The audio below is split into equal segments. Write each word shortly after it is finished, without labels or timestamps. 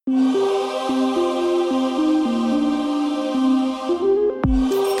Hi,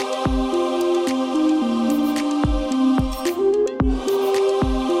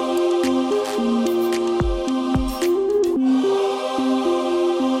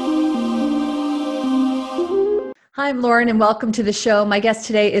 I'm Lauren, and welcome to the show. My guest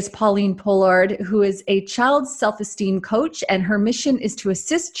today is Pauline Pollard, who is a child self-esteem coach, and her mission is to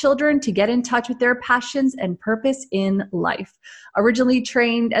assist children to get in touch with their passions and purpose in life. Originally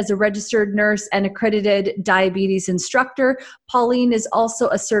trained as a registered nurse and accredited diabetes instructor, Pauline is also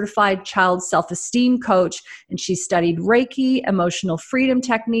a certified child self-esteem coach, and she studied Reiki, emotional freedom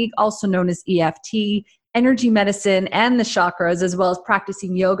technique, also known as EFT, energy medicine, and the chakras, as well as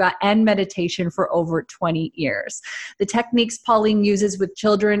practicing yoga and meditation for over 20 years. The techniques Pauline uses with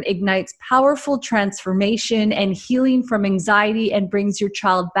children ignites powerful transformation and healing from anxiety and brings your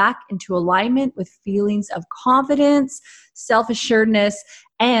child back into alignment with feelings of confidence, self-assuredness,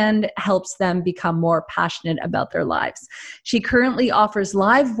 and helps them become more passionate about their lives. She currently offers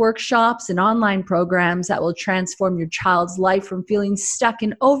live workshops and online programs that will transform your child's life from feeling stuck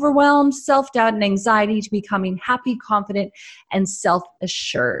in overwhelm, self-doubt, and anxiety to becoming happy, confident, and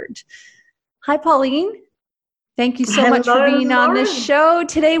self-assured. Hi, Pauline. Thank you so much for being on this show.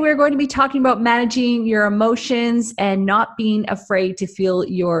 Today, we're going to be talking about managing your emotions and not being afraid to feel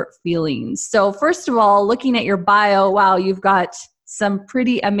your feelings. So first of all, looking at your bio, wow, you've got some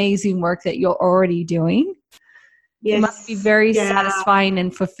pretty amazing work that you're already doing. Yes. It must be very satisfying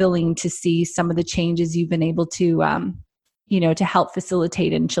and fulfilling to see some of the changes you've been able to, to help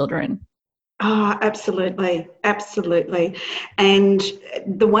facilitate in children. Oh, absolutely. Absolutely. And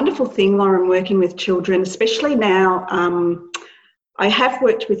the wonderful thing, Lauren, working with children, especially now, I have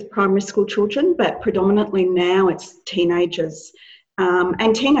worked with primary school children, but predominantly now it's teenagers.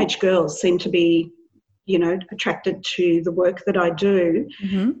 And teenage girls seem to be attracted to the work that I do,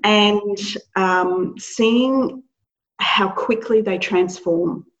 and seeing how quickly they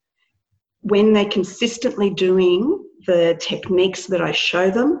transform when they're consistently doing the techniques that I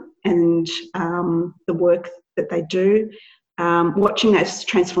show them and the work that they do. Watching those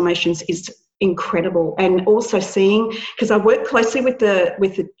transformations is incredible, and also seeing, because I work closely with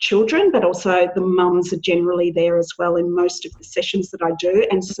the children, but also the mums are generally there as well in most of the sessions that I do,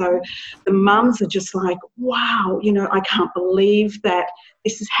 and so the mums are just like, wow, I can't believe that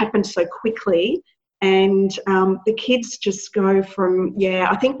this has happened so quickly, and the kids just go from,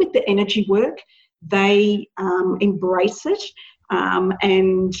 I think with the energy work, they embrace it,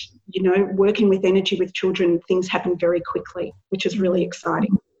 and working with energy with children, things happen very quickly, which is really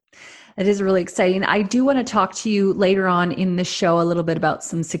exciting. It is really exciting. I do want to talk to you later on in the show a little bit about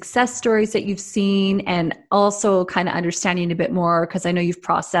some success stories that you've seen, and also kind of understanding a bit more, because I know you've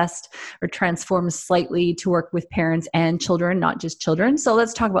processed or transformed slightly to work with parents and children, not just children. So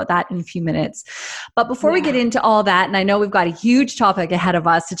let's talk about that in a few minutes. But before we get into all that, and I know we've got a huge topic ahead of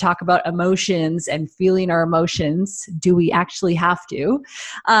us to talk about emotions and feeling our emotions. Do we actually have to?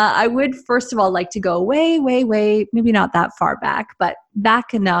 I would first of all like to go way, maybe not that far back, but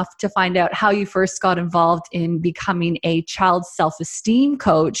back enough to find out how you first got involved in becoming a child self-esteem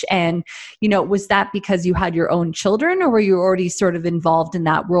coach. And, was that because you had your own children, or were you already sort of involved in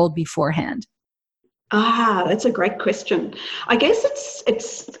that world beforehand? That's a great question. I guess it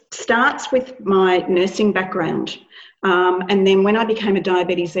starts with my nursing background. And then when I became a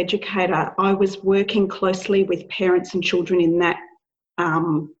diabetes educator, I was working closely with parents and children in that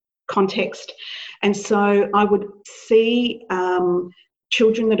context. And so I would see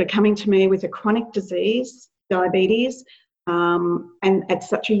children that are coming to me with a chronic disease, diabetes, and at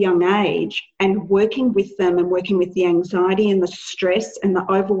such a young age, and working with them and working with the anxiety and the stress and the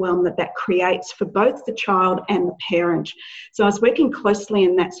overwhelm that creates for both the child and the parent. So I was working closely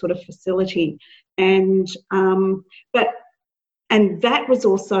in that sort of facility. And that was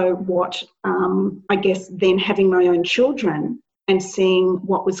also what, I guess, then having my own children and seeing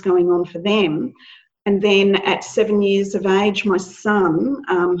what was going on for them. And then at 7 years of age, my son,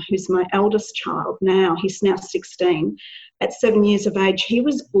 who's my eldest child now, he's now 16, at 7 years of age, he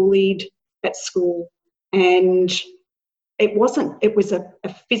was bullied at school. And it was a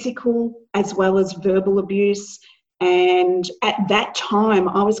physical as well as verbal abuse. And at that time,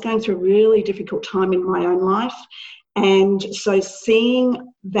 I was going through a really difficult time in my own life. And so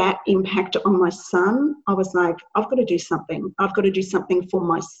seeing that impact on my son, I was like, I've got to do something. I've got to do something for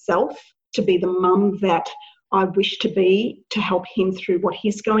myself to be the mum that I wish to be, to help him through what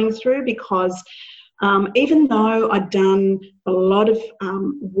he's going through. Because even though I'd done a lot of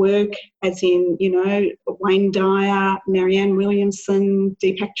work, as in, Wayne Dyer, Marianne Williamson,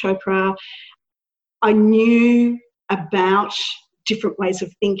 Deepak Chopra, I knew about different ways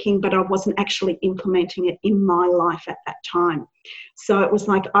of thinking, but I wasn't actually implementing it in my life at that time. So it was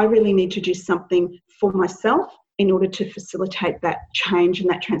like, I really need to do something for myself in order to facilitate that change and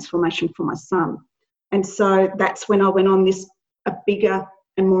that transformation for my son. And so that's when I went on a bigger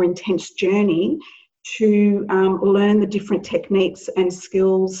and more intense journey to learn the different techniques and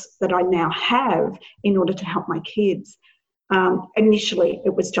skills that I now have in order to help my kids. Initially,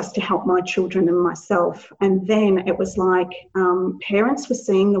 it was just to help my children and myself. And then it was like parents were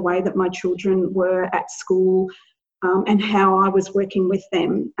seeing the way that my children were at school and how I was working with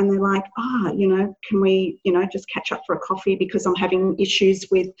them. And they're like, can we, just catch up for a coffee because I'm having issues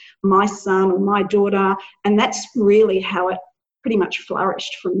with my son or my daughter. And that's really how it pretty much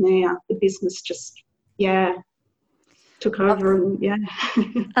flourished from there. The business just, took over.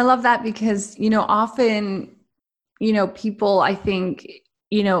 And I love that because, often, people, I think,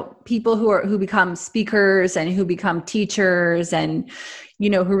 people who become speakers and who become teachers and,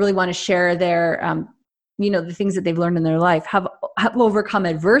 who really want to share their, the things that they've learned in their life have overcome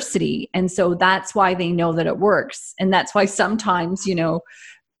adversity. And so that's why they know that it works. And that's why sometimes,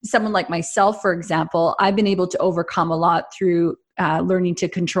 someone like myself, for example, I've been able to overcome a lot through learning to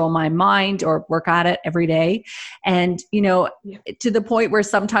control my mind or work at it every day. And, to the point where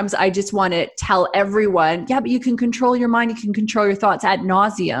sometimes I just want to tell everyone, but you can control your mind, you can control your thoughts ad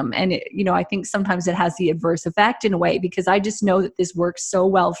nauseum. And, I think sometimes it has the adverse effect in a way, because I just know that this works so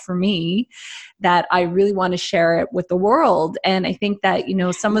well for me that I really want to share it with the world. And I think that,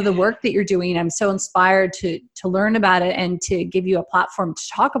 some of the work that you're doing, I'm so inspired to learn about it and to give you a platform to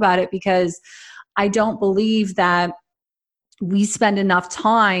talk about it, because I don't believe that we spend enough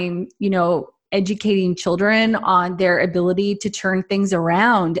time, educating children on their ability to turn things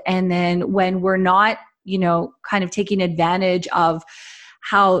around. And then when we're not, kind of taking advantage of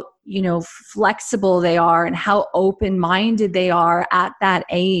how, flexible they are and how open-minded they are at that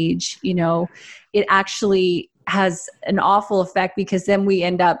age, it actually has an awful effect, because then we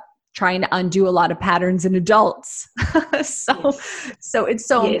end up trying to undo a lot of patterns in adults. So it's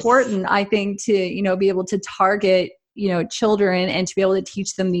so important, I think, to, be able to target, children and to be able to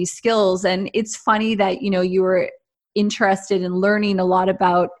teach them these skills. And it's funny that, you were interested in learning a lot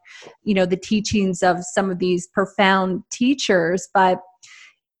about, the teachings of some of these profound teachers, but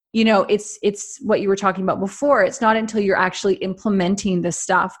it's what you were talking about before. It's not until you're actually implementing the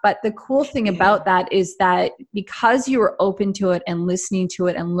stuff. But the cool thing about that is that because you were open to it and listening to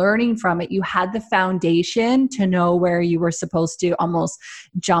it and learning from it, you had the foundation to know where you were supposed to almost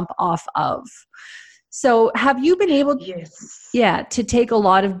jump off of. So have you been able to take a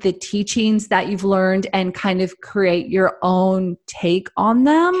lot of the teachings that you've learned and kind of create your own take on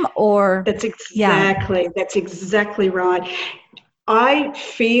them? Or that's exactly right. I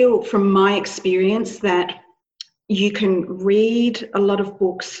feel from my experience that you can read a lot of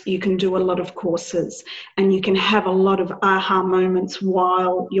books, you can do a lot of courses, and you can have a lot of aha moments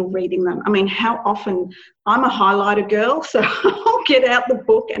while you're reading them. I mean, how often, I'm a highlighter girl, so I'll get out the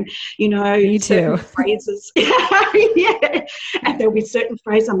book and, Me certain too. phrases. And there'll be certain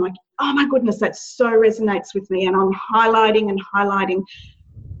phrases I'm like, oh my goodness, that so resonates with me. And I'm highlighting and highlighting.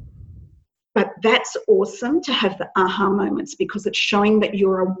 But that's awesome to have the aha moments, because it's showing that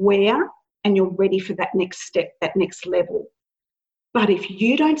you're aware and you're ready for that next step, that next level. But if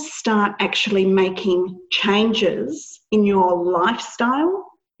you don't start actually making changes in your lifestyle,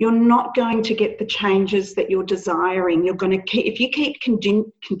 you're not going to get the changes that you're desiring. You're going to keep, if you keep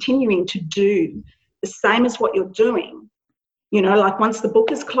continuing to do the same as what you're doing, like once the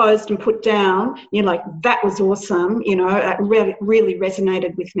book is closed and put down, you're like, that was awesome, it really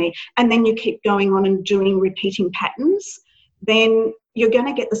resonated with me. And then you keep going on and repeating patterns, then you're going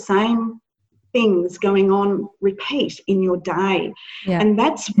to get the same things going on repeat in your day. And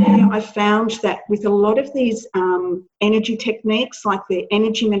that's where I found that with a lot of these energy techniques, like the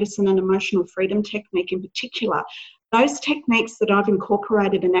energy medicine and emotional freedom technique in particular, those techniques that I've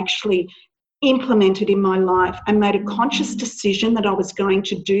incorporated and actually implemented in my life, and made a conscious decision that I was going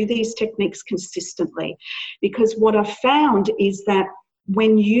to do these techniques consistently. Because what I've found is that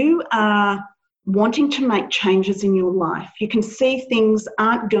when you are wanting to make changes in your life, you can see things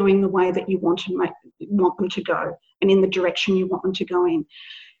aren't going the way that you want them to go and in the direction you want them to go in.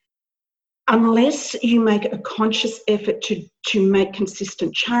 Unless you make a conscious effort to make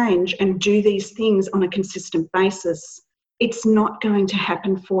consistent change and do these things on a consistent basis, it's not going to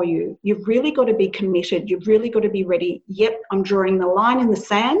happen for you. You've really got to be committed. You've really got to be ready. Yep, I'm drawing the line in the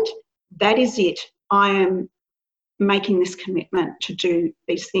sand. That is it. I am making this commitment to do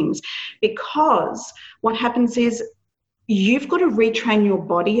these things. Because what happens is you've got to retrain your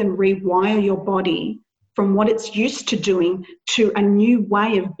body and rewire your body from what it's used to doing to a new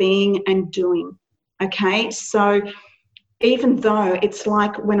way of being and doing. Okay, so even though it's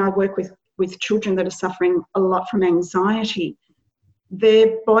like when I work with children that are suffering a lot from anxiety,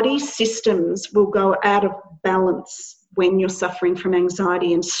 their body systems will go out of balance when you're suffering from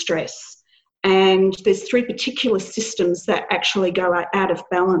anxiety and stress. And there's 3 particular systems that actually go out of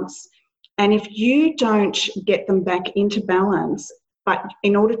balance. And if you don't get them back into balance, but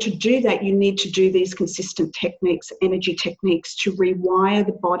in order to do that, you need to do these consistent techniques, energy techniques, to rewire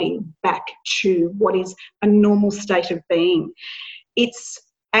the body back to what is a normal state of being. It's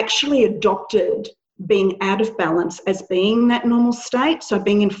actually adopted being out of balance as being that normal state, so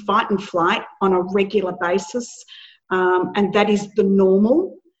being in fight and flight on a regular basis, and that is the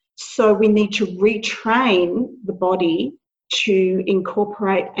normal. So we need to retrain the body to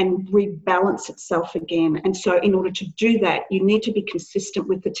incorporate and rebalance itself again. And so in order to do that, you need to be consistent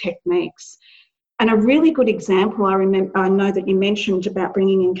with the techniques. And a really good example, I know that you mentioned about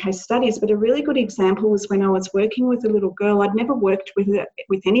bringing in case studies, but a really good example was when I was working with a little girl. I'd never worked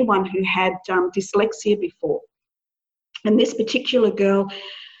with anyone who had dyslexia before. And this particular girl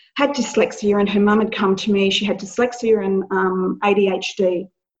had dyslexia, and her mum had come to me. She had dyslexia and ADHD.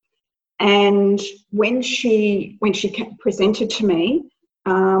 And when she presented to me,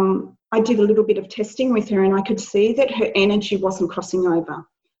 I did a little bit of testing with her, and I could see that her energy wasn't crossing over.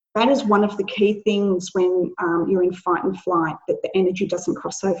 That is one of the key things when you're in fight and flight, that the energy doesn't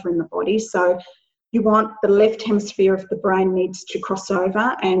cross over in the body. So you want the left hemisphere of the brain needs to cross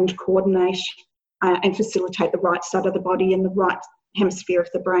over and coordinate and facilitate the right side of the body, and the right hemisphere of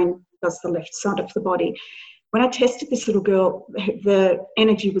the brain does the left side of the body. When I tested this little girl, the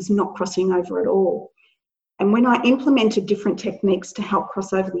energy was not crossing over at all. And when I implemented different techniques to help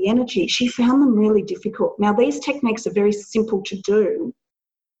cross over the energy, she found them really difficult. Now, these techniques are very simple to do,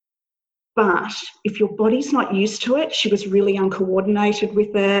 but if your body's not used to it, she was really uncoordinated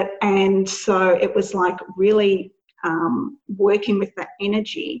with it. And so it was like really working with that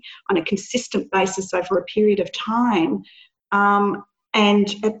energy on a consistent basis over a period of time.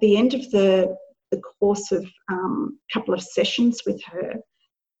 And at the end of the course of a couple of sessions with her,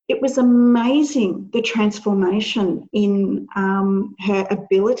 it was amazing, the transformation in her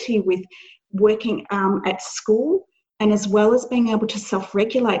ability with working at school, and as well as being able to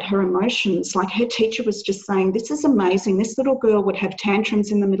self-regulate her emotions. Like, her teacher was just saying, this is amazing. This little girl would have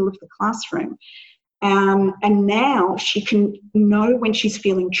tantrums in the middle of the classroom. And now she can know when she's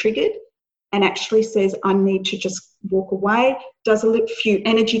feeling triggered and actually says, I need to just walk away, does a few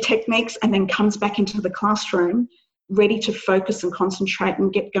energy techniques, and then comes back into the classroom ready to focus and concentrate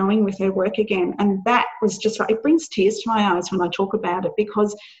and get going with her work again. And that was just like, it brings tears to my eyes when I talk about it,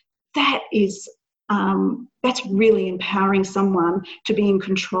 because that is, that's really empowering someone to be in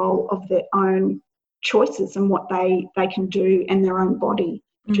control of their own choices and what they can do in their own body,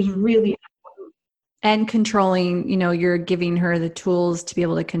 which is really important. And controlling, you're giving her the tools to be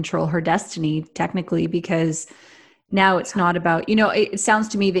able to control her destiny, technically, because now it's not about, it sounds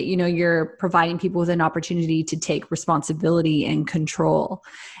to me that, you're providing people with an opportunity to take responsibility and control.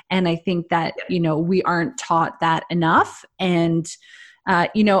 And I think that, we aren't taught that enough. And,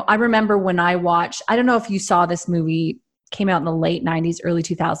 I remember when I watched, I don't know if you saw this movie, came out in the late 90s, early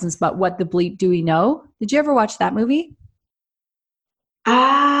 2000s, but What the Bleep Do We Know? Did you ever watch that movie?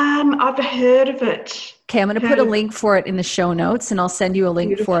 I've heard of it. Okay, I'm going to put a link for it in the show notes, and I'll send you a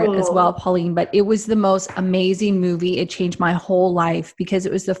link for it as well, Pauline. But it was the most amazing movie. It changed my whole life, because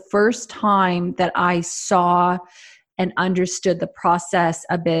it was the first time that I saw and understood the process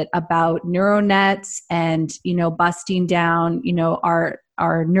a bit about neural nets and, busting down,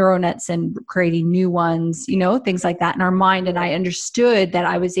 our neural nets and creating new ones, things like that in our mind. And I understood that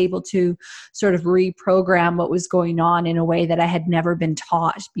I was able to sort of reprogram what was going on in a way that I had never been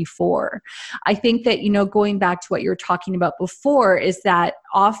taught before. I think that, going back to what you were talking about before, is that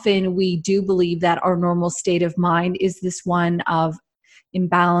often we do believe that our normal state of mind is this one of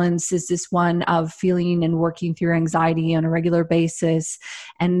imbalance, is this one of feeling and working through anxiety on a regular basis.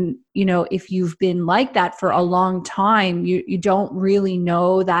 And, if you've been like that for a long time, you don't really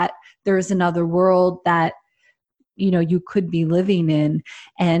know that there's another world that, you could be living in.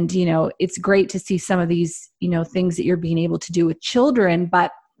 And, it's great to see some of these, things that you're being able to do with children.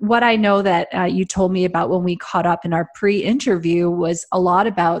 But what I know that you told me about when we caught up in our pre-interview was a lot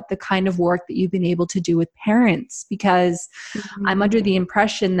about the kind of work that you've been able to do with parents, because I'm under the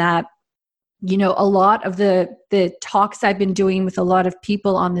impression that, a lot of the talks I've been doing with a lot of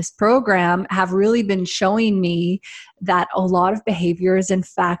people on this program have really been showing me that a lot of behavior is in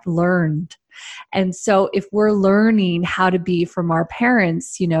fact learned. And so if we're learning how to be from our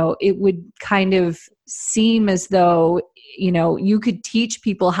parents, it would kind of seem as though, you could teach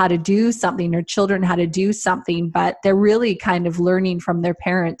people how to do something or children how to do something, but they're really kind of learning from their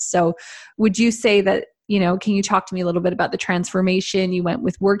parents. So would you say that, can you talk to me a little bit about the transformation you went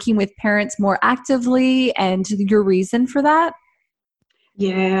with working with parents more actively and your reason for that?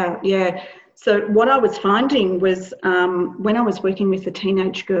 Yeah. So what I was finding was when I was working with the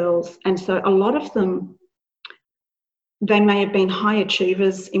teenage girls, and so a lot of them, they may have been high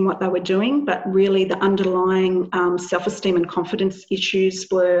achievers in what they were doing, but really the underlying self-esteem and confidence issues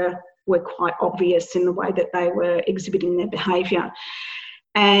were quite obvious in the way that they were exhibiting their behaviour.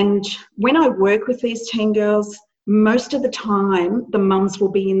 And when I work with these teen girls, most of the time the mums will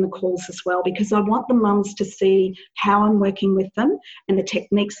be in the calls as well, because I want the mums to see how I'm working with them and the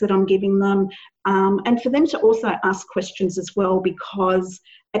techniques that I'm giving them, and for them to also ask questions as well, because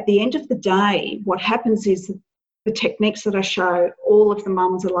at the end of the day, what happens is the techniques that I show, all of the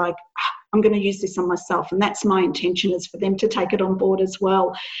mums are like, I'm going to use this on myself. And that's my intention, is for them to take it on board as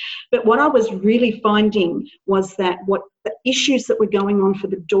well. But what I was really finding was that what the issues that were going on for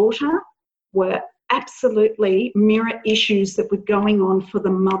the daughter were absolutely mirror issues that were going on for the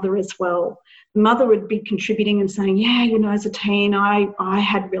mother as well. The mother would be contributing and saying, yeah, as a teen, I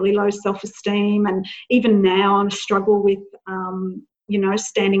had really low self-esteem, and even now I struggle with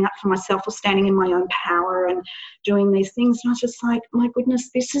standing up for myself or standing in my own power and doing these things. And I was just like, my goodness,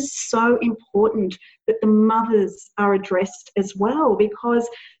 this is so important that the mothers are addressed as well, because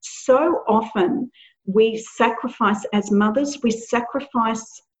so often we sacrifice, as mothers, we sacrifice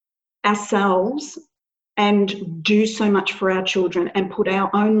ourselves and do so much for our children and put our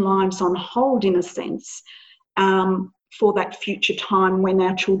own lives on hold, in a sense, for that future time when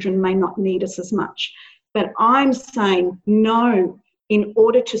our children may not need us as much. But I'm saying, no, in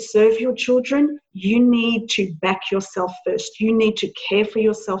order to serve your children, you need to back yourself first. You need to care for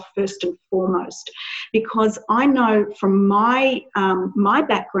yourself first and foremost. Because I know from my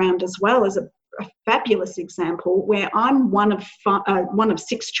background as well, as a fabulous example, where I'm one of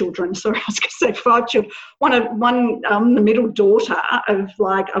 6 children. Sorry, I was going to say 5 children. The middle daughter of,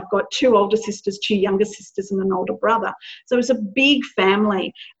 I've got 2 older sisters, 2 younger sisters, and an older brother. So it's a big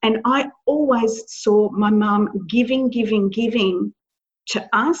family, and I always saw my mum giving to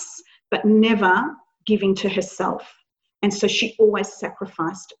us, but never giving to herself. And so she always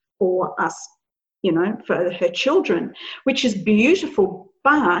sacrificed for us, for her children, which is beautiful.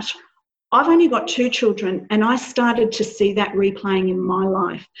 But I've only got 2 children, and I started to see that replaying in my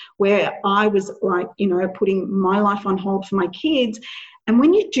life, where I was putting my life on hold for my kids. And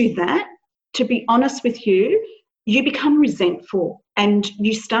when you do that, to be honest with you, you become resentful and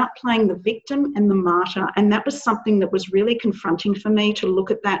you start playing the victim and the martyr. And that was something that was really confronting for me, to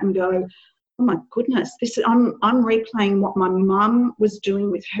look at that and go, oh my goodness, I'm replaying what my mum was doing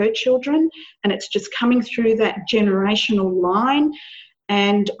with her children, and it's just coming through that generational line.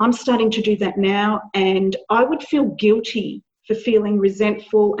 And I'm starting to do that now, and I would feel guilty for feeling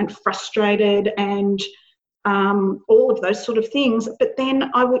resentful and frustrated and all of those sort of things. But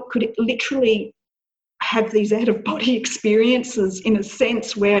then I could literally have these out-of-body experiences, in a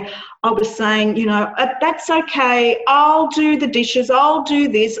sense, where I was saying, that's okay, I'll do the dishes, I'll do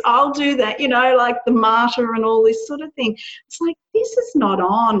this, I'll do that, like the martyr and all this sort of thing. It's like, this is not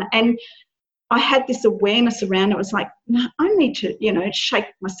on. And I had this awareness around it. It was like, no, I need to, shake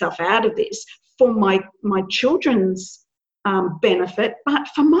myself out of this for my children's benefit, but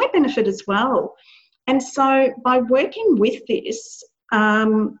for my benefit as well. And so by working with this,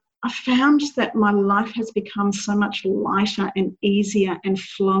 I found that my life has become so much lighter and easier and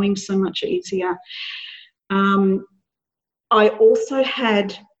flowing so much easier. I also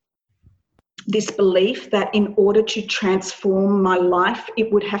had this belief that in order to transform my life,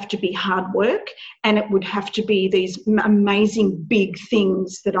 it would have to be hard work, and it would have to be these amazing big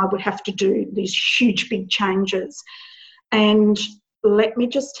things that I would have to do, these huge big changes. And let me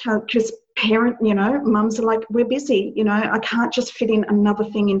just tell, because mums are like, we're busy, I can't just fit in another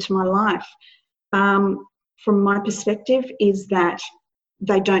thing into my life. From my perspective, is that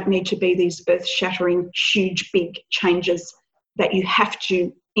they don't need to be these earth-shattering, huge, big changes that you have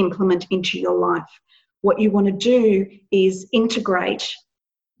to implement into your life. What you want to do is integrate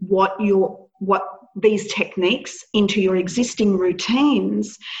what these techniques into your existing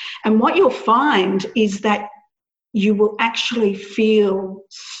routines. And what you'll find is that you will actually feel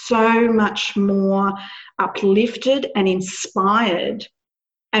so much more uplifted and inspired.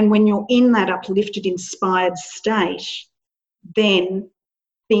 And when you're in that uplifted, inspired state, then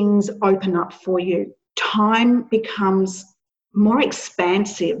things open up for you. Time becomes more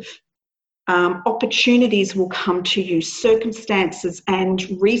expansive opportunities will come to you, circumstances and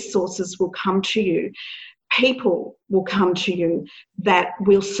resources will come to you, people will come to you that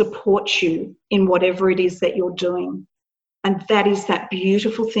will support you in whatever it is that you're doing. And that is that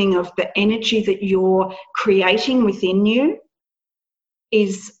beautiful thing of the energy that you're creating within you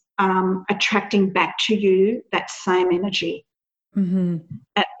is attracting back to you that same energy. Mm-hmm.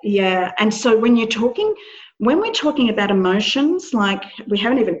 Yeah. And so when we're talking about emotions, like we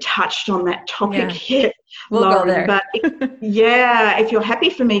haven't even touched on that topic yet, we'll Lauren, go there. but if you're happy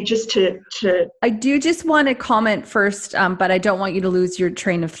for me just to I do just want to comment first, but I don't want you to lose your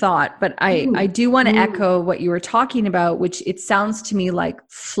train of thought. But I do want to echo what you were talking about, which it sounds to me like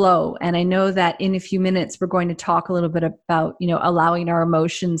flow. And I know that in a few minutes, we're going to talk a little bit about, allowing our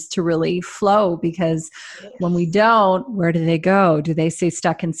emotions to really flow, because when we don't, where do they go? Do they stay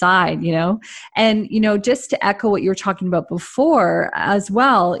stuck inside, And, just to echo what you were talking about before as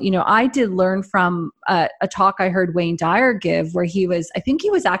well, I did learn from a talk I heard Wayne Dyer give, where I think he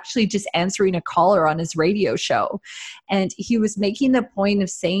was actually just answering a caller on his radio show. And he was making the point of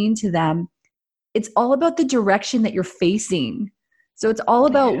saying to them, it's all about the direction that you're facing. So it's all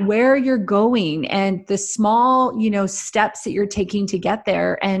about where you're going and the small, steps that you're taking to get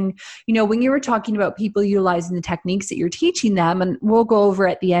there. And, when you were talking about people utilizing the techniques that you're teaching them, and we'll go over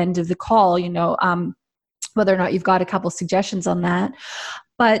at the end of the call, whether or not you've got a couple suggestions on that.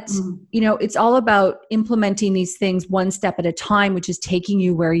 But, it's all about implementing these things one step at a time, which is taking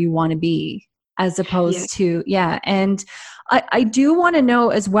you where you want to be, as opposed to, And I do want to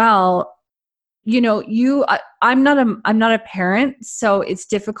know as well, I'm not a parent, so it's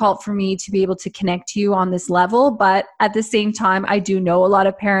difficult for me to be able to connect to you on this level. But at the same time, I do know a lot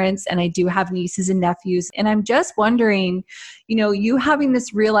of parents, and I do have nieces and nephews. And I'm just wondering, you having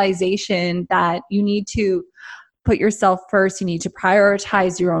this realization that you need to put yourself first, you need to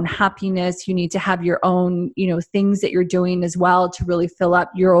prioritize your own happiness, you need to have your own, things that you're doing as well to really fill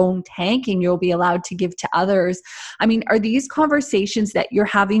up your own tank, and you'll be allowed to give to others. I mean, are these conversations that you're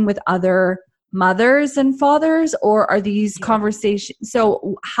having with other mothers and fathers, or are these conversations?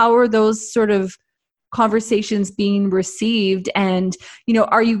 So how are those sort of conversations being received? And,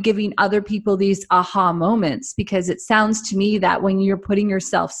 are you giving other people these aha moments? Because it sounds to me that when you're putting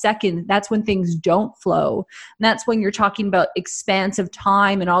yourself second, that's when things don't flow. And that's when you're talking about expansive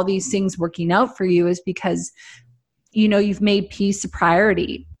time and all these things working out for you, is because, you've made peace a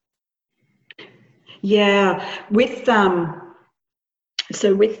priority. Yeah. With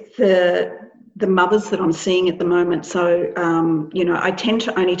the mothers that I'm seeing at the moment, so, I tend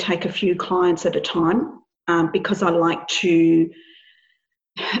to only take a few clients at a time, because I like to,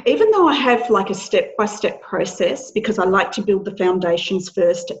 even though I have like a step-by-step process, because I like to build the foundations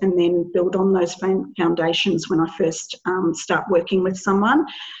first and then build on those foundations when I first start working with someone,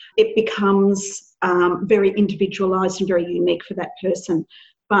 it becomes very individualised and very unique for that person.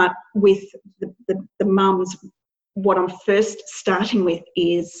 But with the mums, what I'm first starting with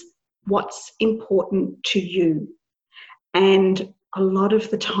is what's important to you. And a lot of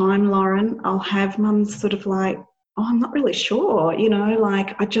the time, Lauren, I'll have mums sort of like, oh, I'm not really sure,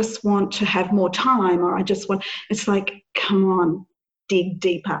 like I just want to have more time, or it's like, come on, dig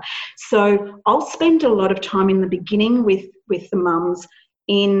deeper. So I'll spend a lot of time in the beginning with the mums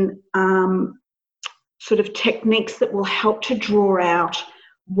in sort of techniques that will help to draw out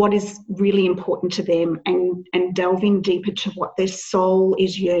what is really important to them and delving deeper to what their soul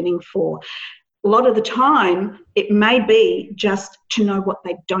is yearning for. A lot of the time, it may be just to know what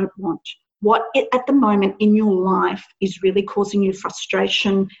they don't want. What at the moment in your life is really causing you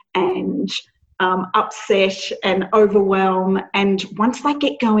frustration and upset and overwhelm. And once they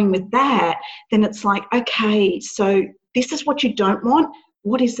get going with that, then it's like, okay, so this is what you don't want.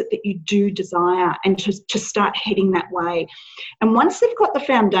 What is it that you do desire? And to start heading that way. And once they've got the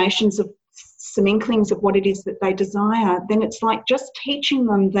foundations of some inklings of what it is that they desire, then it's like just teaching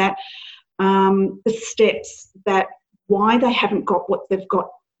them that the steps, that why they haven't got what they've got,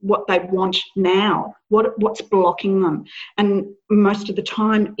 what they want now, what's blocking them. And most of the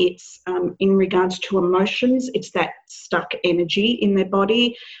time it's in regards to emotions, it's that stuck energy in their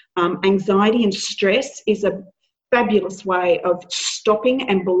body. Anxiety and stress is a fabulous way of stopping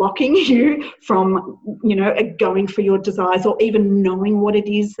and blocking you from, going for your desires, or even knowing what it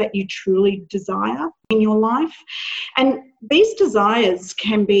is that you truly desire in your life. And these desires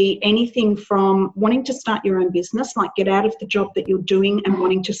can be anything from wanting to start your own business, like get out of the job that you're doing and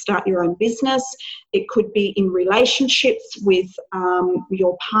wanting to start your own business. It could be in relationships with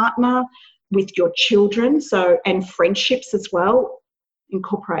your partner, with your children, and friendships as well.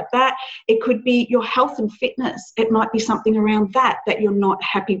 incorporate that. It could be your health and fitness. It might be something around that you're not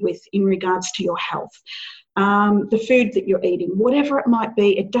happy with in regards to your health. The food that you're eating, whatever it might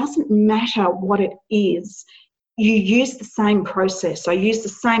be, it doesn't matter what it is. You use the same process. I use the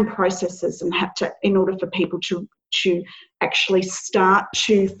same processes in order for people to actually start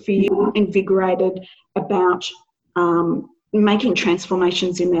to feel invigorated about making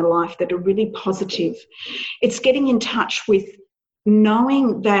transformations in their life that are really positive. It's getting in touch with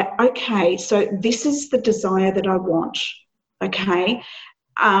knowing that, okay, so this is the desire that I want, okay,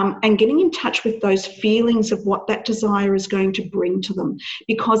 and getting in touch with those feelings of what that desire is going to bring to them.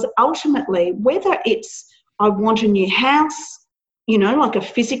 Because ultimately, whether it's I want a new house, like a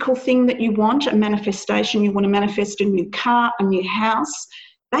physical thing that you want, a manifestation, you want to manifest a new car, a new house,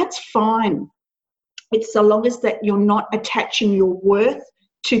 that's fine. It's so long as that you're not attaching your worth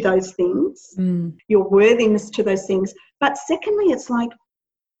to those things, your worthiness to those things. But secondly, it's like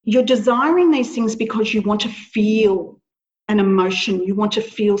you're desiring these things because you want to feel an emotion, you want to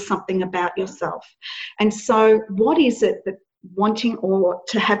feel something about yourself. And so what is it that wanting or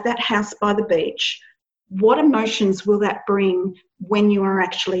to have that house by the beach, what emotions will that bring when you are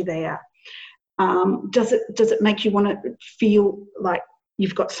actually there? Does it make you want to feel like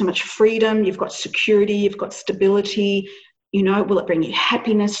you've got so much freedom, you've got security, you've got stability? Will it bring you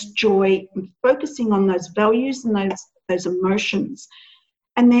happiness, joy? And focusing on those values and those emotions.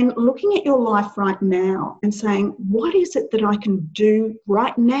 And then looking at your life right now and saying, what is it that I can do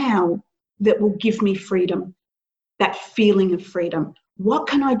right now that will give me freedom, that feeling of freedom? What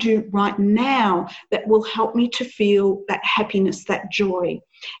can I do right now that will help me to feel that happiness, that joy?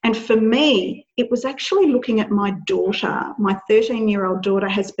 And for me, it was actually looking at my daughter. My 13-year-old daughter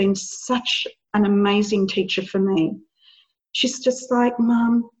has been such an amazing teacher for me. She's just like,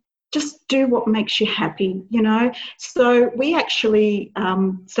 Mum, just do what makes you happy, So we actually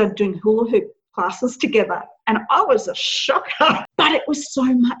started doing hula hoop classes together, and I was a shocker, but it was so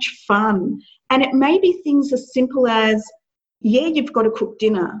much fun. And it may be things as simple as, yeah, you've got to cook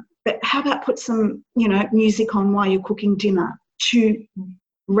dinner, but how about put some, music on while you're cooking dinner to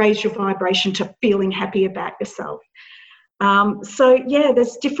raise your vibration to feeling happy about yourself. So yeah,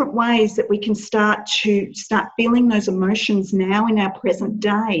 there's different ways that we can start feeling those emotions now in our present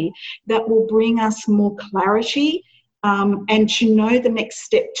day that will bring us more clarity and to know the next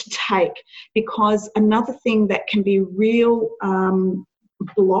step to take. Because another thing that can be a real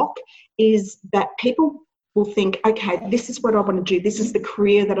block is that people will think, okay, this is what I want to do. This is the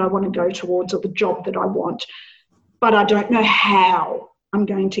career that I want to go towards or the job that I want, but I don't know how I'm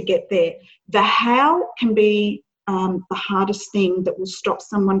going to get there. The how can be the hardest thing that will stop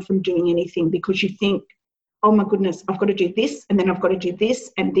someone from doing anything, because you think, oh my goodness, I've got to do this, and then I've got to do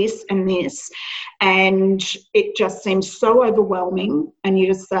this and this and this. And it just seems so overwhelming, and you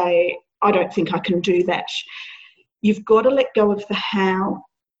just say, I don't think I can do that. You've got to let go of the how.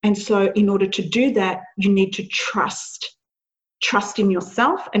 And so in order to do that, you need to trust in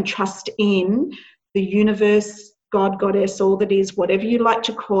yourself and trust in the universe, God, Goddess, all that is, whatever you like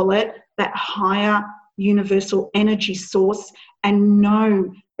to call it, that higher universal energy source, and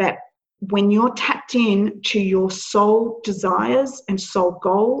know that when you're tapped in to your soul desires and soul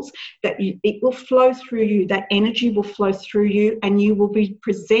goals, that it will flow through you, that energy will flow through you, and you will be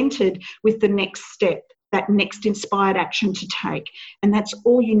presented with the next step, that next inspired action to take. And that's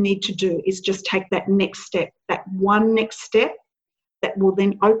all you need to do, is just take that next step, that one next step that will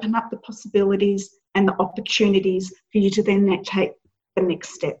then open up the possibilities and the opportunities for you to then take the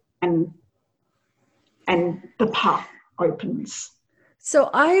next step, and the path opens. So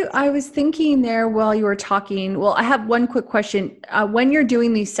I was thinking there while you were talking, well, I have one quick question. When you're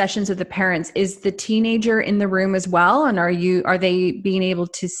doing these sessions with the parents, is the teenager in the room as well? And are they being able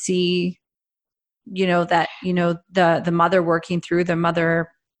to see, that, the mother working through the mother,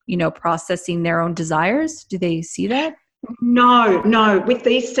 processing their own desires? Do they see that? No. With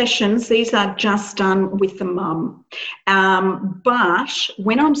these sessions, these are just done with the mum. But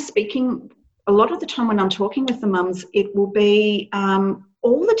when I'm speaking, a lot of the time when I'm talking with the mums, it will be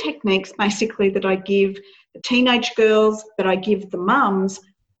all the techniques basically that I give the teenage girls, that I give the mums,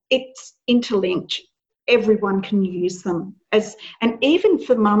 it's interlinked. Everyone can use them. And even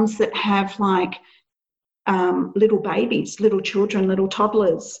for mums that have like little babies, little children, little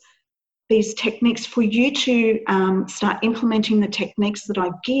toddlers, these techniques, for you to start implementing the techniques that I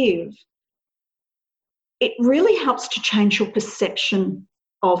give, it really helps to change your perception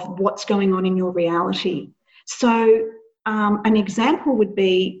of what's going on in your reality. So an example would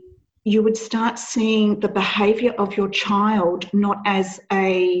be, you would start seeing the behaviour of your child not as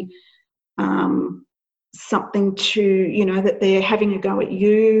a something to, that they're having a go at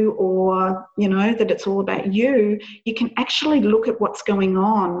you, or, that it's all about you, you can actually look at what's going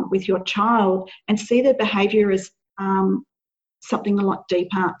on with your child and see their behaviour as something a lot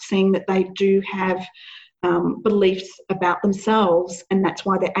deeper, seeing that they do have beliefs about themselves, and that's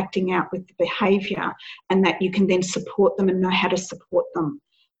why they're acting out with the behaviour, and that you can then support them and know how to support them,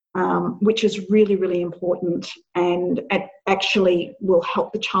 which is really, really important, and it actually will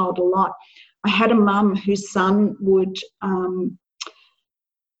help the child a lot. I had a mum whose son would,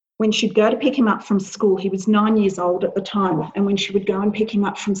 when she'd go to pick him up from school, he was 9 years old at the time, and when she would go and pick him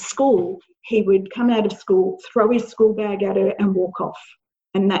up from school, he would come out of school, throw his school bag at her and walk off.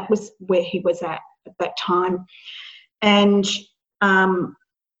 And that was where he was at that time. And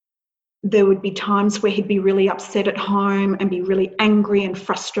there would be times where he'd be really upset at home and be really angry and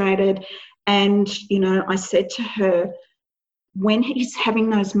frustrated. And, I said to her, when he's having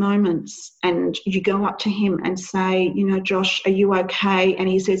those moments and you go up to him and say, Josh, are you okay? And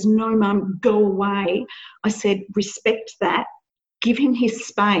he says, no, Mum, go away. I said, respect that, give him his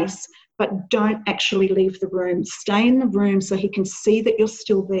space, but don't actually leave the room. Stay in the room so he can see that you're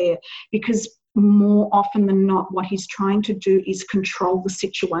still there, because more often than not, what he's trying to do is control the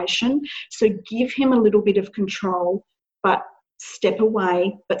situation. So give him a little bit of control, but step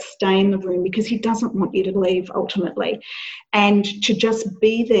away, but stay in the room, because he doesn't want you to leave ultimately. And to just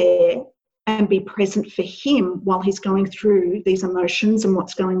be there and be present for him while he's going through these emotions and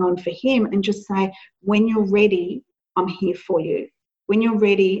what's going on for him, and just say, when you're ready, I'm here for you. When you're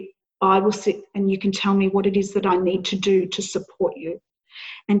ready, I will sit and you can tell me what it is that I need to do to support you.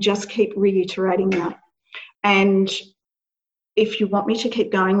 And just keep reiterating that. And if you want me to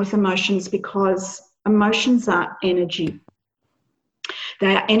keep going with emotions, because emotions are energy.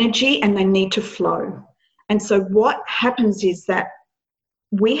 They are energy and they need to flow. And so what happens is that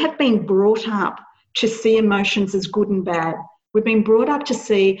we have been brought up to see emotions as good and bad. We've been brought up to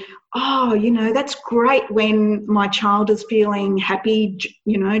see, that's great when my child is feeling happy,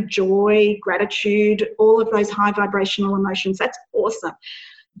 joy, gratitude, all of those high vibrational emotions. That's awesome.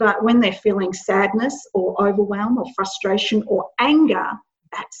 But when they're feeling sadness or overwhelm or frustration or anger,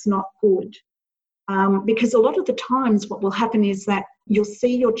 that's not good. Because a lot of the times what will happen is that you'll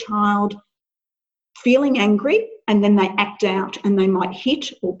see your child feeling angry and then they act out and they might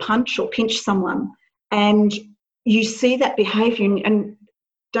hit or punch or pinch someone. And you see that behaviour, and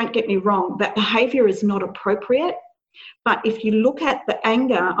don't get me wrong, that behaviour is not appropriate. But if you look at the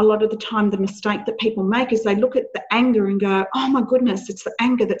anger, a lot of the time the mistake that people make is they look at the anger and go, oh my goodness, it's the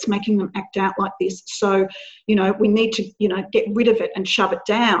anger that's making them act out like this. So, we need to, get rid of it and shove it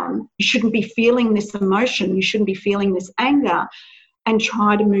down. You shouldn't be feeling this emotion. You shouldn't be feeling this anger, and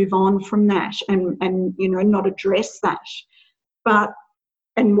try to move on from that and not address that.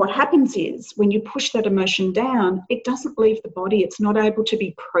 And what happens is when you push that emotion down, it doesn't leave the body. It's not able to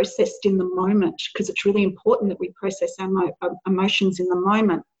be processed in the moment, because it's really important that we process our emotions in the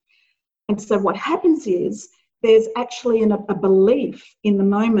moment. And so what happens is there's actually a belief in the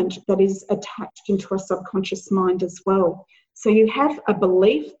moment that is attached into our subconscious mind as well. So you have a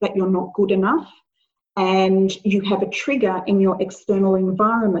belief that you're not good enough, and you have a trigger in your external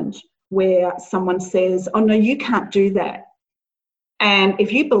environment where someone says, oh no, you can't do that. And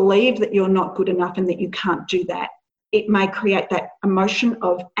if you believe that you're not good enough and that you can't do that, it may create that emotion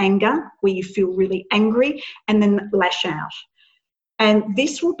of anger where you feel really angry and then lash out. And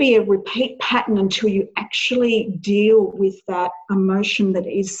this will be a repeat pattern until you actually deal with that emotion that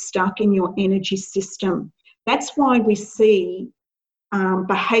is stuck in your energy system. That's why we see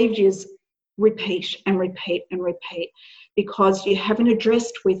behaviours repeat and repeat and repeat, because you haven't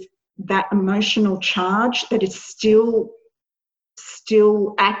addressed with that emotional charge that is still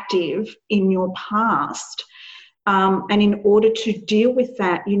active in your past. And in order to deal with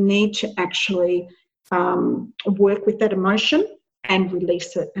that, you need to actually work with that emotion and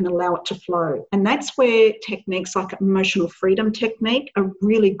release it and allow it to flow. And that's where techniques like emotional freedom technique are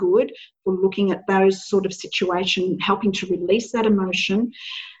really good for looking at those sort of situations, helping to release that emotion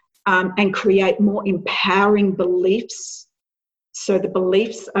and create more empowering beliefs. So the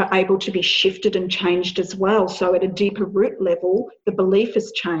beliefs are able to be shifted and changed as well. So at a deeper root level, the belief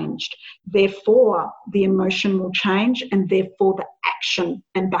is changed. Therefore, the emotion will change, and therefore the action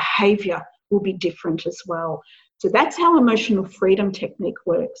and behaviour will be different as well. So that's how emotional freedom technique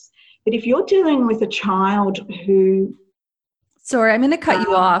works. But if you're dealing with a child who... Sorry, I'm going to cut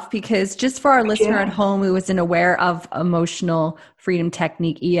you off, because just for our listener at home who isn't aware of emotional freedom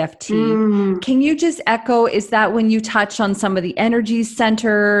technique, EFT, can you just echo, is that when you touch on some of the energy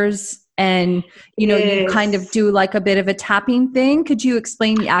centers and, you know, you kind of Yes. do like a bit of a tapping thing. Could you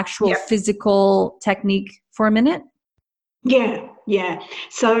explain the actual Yeah. physical technique for a minute? Yeah.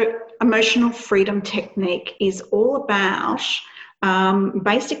 So emotional freedom technique is all about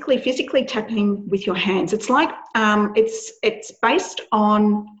basically physically tapping with your hands. It's like it's based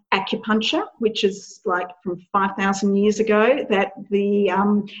on acupuncture, which is like from 5,000 years ago, that the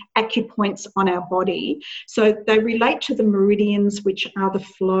acupoints on our body. So they relate to the meridians, which are the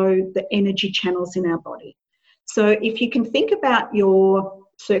flow, the energy channels in our body. So if you can think about your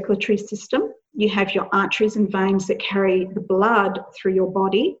circulatory system, you have your arteries and veins that carry the blood through your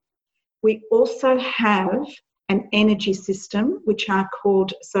body. We also have an energy system, which are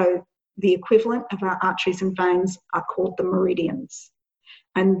called, so the equivalent of our arteries and veins are called the meridians.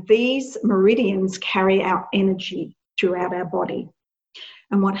 And these meridians carry our energy throughout our body.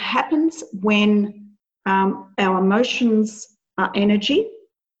 And what happens when our emotions are energy,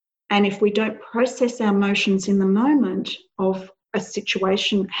 and if we don't process our emotions in the moment of a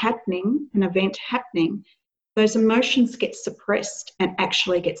situation happening, an event happening, those emotions get suppressed and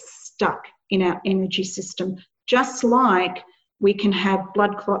actually get stuck in our energy system, just like we can have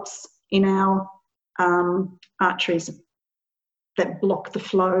blood clots in our arteries that block the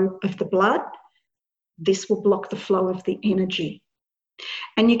flow of the blood. This will block the flow of the energy.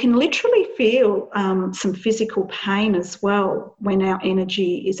 And you can literally feel some physical pain as well when our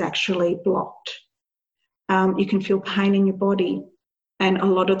energy is actually blocked. You can feel pain in your body. And a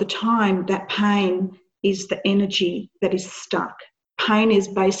lot of the time, that pain is the energy that is stuck. Pain is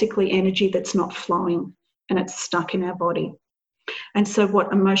basically energy that's not flowing and it's stuck in our body. And so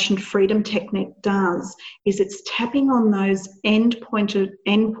what emotion freedom technique does is it's tapping on those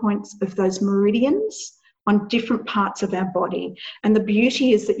endpoints of those meridians on different parts of our body. And the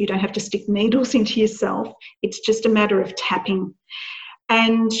beauty is that you don't have to stick needles into yourself. It's just a matter of tapping.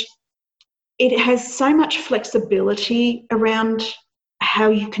 And it has so much flexibility around how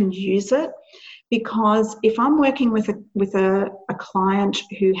you can use it, because if I'm working with a client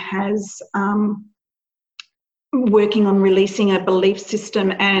who has working on releasing a belief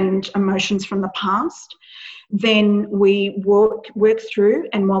system and emotions from the past, then we work through,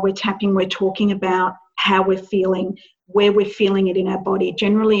 and while we're tapping, we're talking about how we're feeling, where we're feeling it in our body.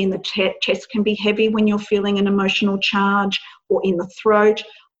 Generally in the chest can be heavy when you're feeling an emotional charge, or in the throat,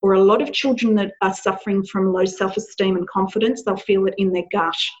 or a lot of children that are suffering from low self-esteem and confidence, they'll feel it in their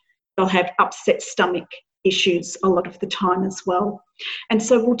gut. They'll have upset stomach issues a lot of the time as well. And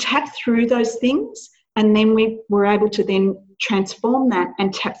so we'll tap through those things, and then we're able to then transform that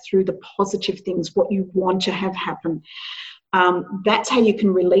and tap through the positive things, what you want to have happen. That's how you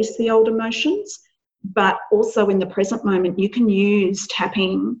can release the old emotions. But also in the present moment, you can use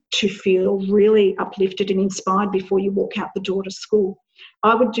tapping to feel really uplifted and inspired before you walk out the door to school.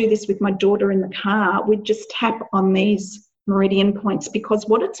 I would do this with my daughter in the car. We'd just tap on these meridian points, because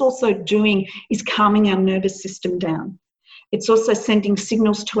what it's also doing is calming our nervous system down. It's also sending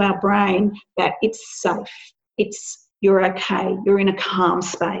signals to our brain that it's safe, you're okay, you're in a calm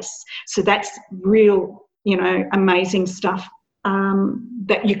space. So that's real, amazing stuff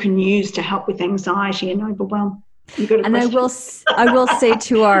that you can use to help with anxiety and overwhelm. You got a and question? I will say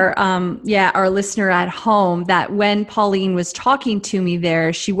to our listener at home that when Pauline was talking to me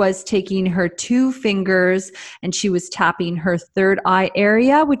there, she was taking her two fingers and she was tapping her third eye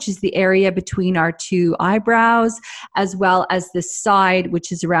area, which is the area between our two eyebrows, as well as the side,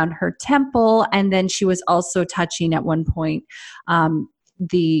 which is around her temple. And then she was also touching at one point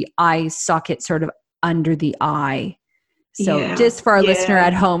the eye socket sort of under the eye. So just for our listener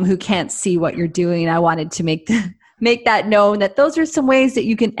at home who can't see what you're doing, I wanted to make that known that those are some ways that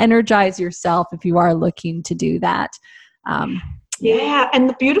you can energize yourself if you are looking to do that. And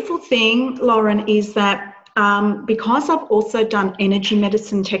the beautiful thing, Lauren, is that because I've also done energy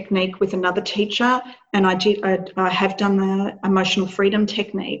medicine technique with another teacher, and I have done the emotional freedom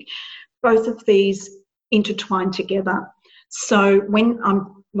technique, both of these intertwine together. So when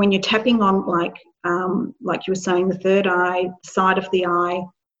you're tapping on like you were saying, the third eye, side of the eye,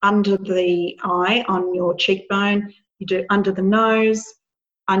 under the eye on your cheekbone, you do under the nose,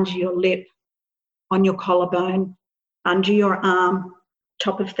 under your lip, on your collarbone, under your arm,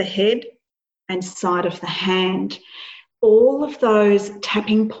 top of the head, and side of the hand. All of those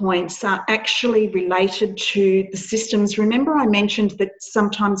tapping points are actually related to the systems. Remember I mentioned that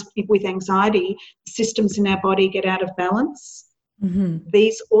sometimes with anxiety, systems in our body get out of balance? Mm-hmm.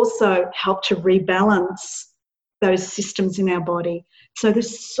 These also help to rebalance those systems in our body. So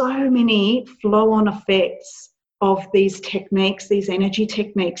there's so many flow-on effects of these techniques, these energy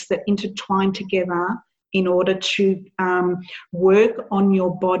techniques that intertwine together in order to work on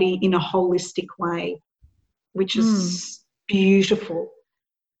your body in a holistic way, which is beautiful.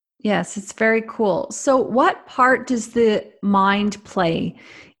 Yes, it's very cool. So what part does the mind play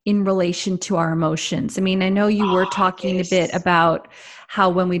in relation to our emotions? I mean, I know you were talking a bit about how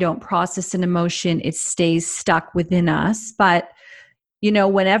when we don't process an emotion, it stays stuck within us. But, you know,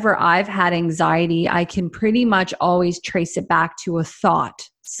 whenever I've had anxiety, I can pretty much always trace it back to a thought.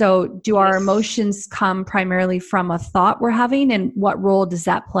 So do our emotions come primarily from a thought we're having, and what role does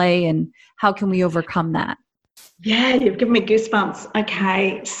that play, and how can we overcome that? Yeah, you've given me goosebumps.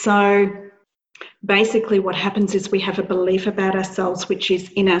 Okay, so basically what happens is we have a belief about ourselves which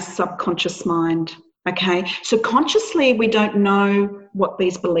is in our subconscious mind. Okay, so consciously we don't know what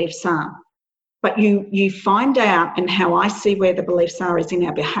these beliefs are, but you find out, and how I see where the beliefs are is in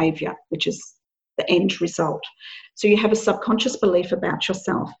our behaviour, which is the end result. So you have a subconscious belief about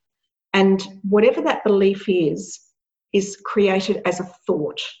yourself, and whatever that belief is created as a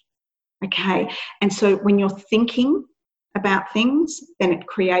thought. Okay, and so when you're thinking about things, then it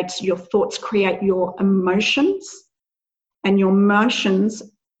creates, your thoughts create your emotions, and your emotions,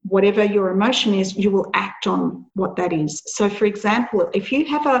 whatever your emotion is, you will act on what that is. So for example, if you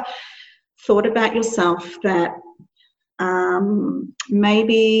have a thought about yourself that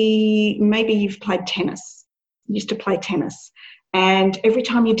maybe you've played tennis, used to play tennis, and every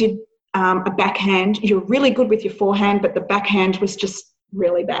time you did a backhand, you're really good with your forehand, but the backhand was just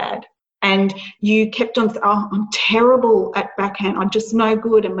really bad. And you kept on, I'm terrible at backhand, I'm just no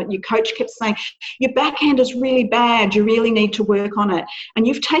good. And your coach kept saying, your backhand is really bad, you really need to work on it. And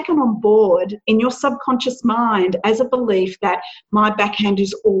you've taken on board in your subconscious mind as a belief that my backhand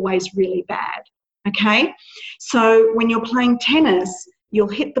is always really bad. Okay? So when you're playing tennis, you'll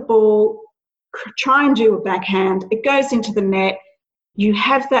hit the ball, try and do a backhand, it goes into the net, you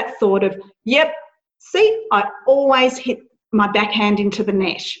have that thought of, yep, see, I always hit my backhand into the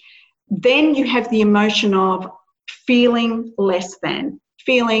net. Then you have the emotion of feeling less than,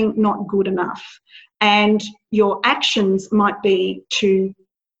 feeling not good enough. And your actions might be to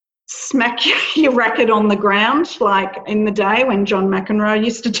smack your racket on the ground, like in the day when John McEnroe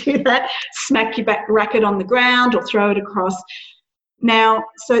used to do that, smack your racket on the ground or throw it across. Now,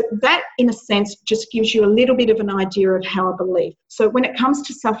 so that in a sense just gives you a little bit of an idea of how I believe. So when it comes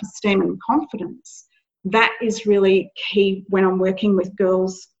to self-esteem and confidence, that is really key when I'm working with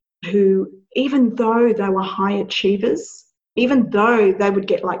girls who, even though they were high achievers, even though they would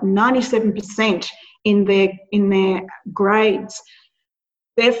get like 97% in their grades,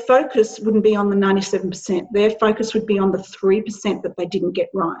 their focus wouldn't be on the 97%. Their focus would be on the 3% that they didn't get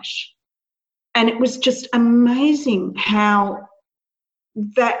right. And it was just amazing how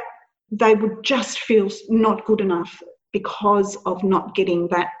that they would just feel not good enough because of not getting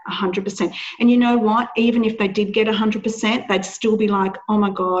that 100%. And you know what? Even if they did get 100%, they'd still be like, oh my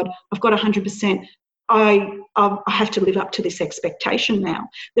God, I've got 100%. I have to live up to this expectation now.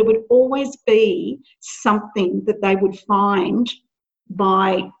 There would always be something that they would find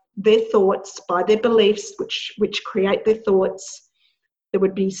by their thoughts, by their beliefs, which create their thoughts. There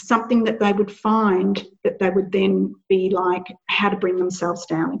would be something that they would find that they would then be like, how to bring themselves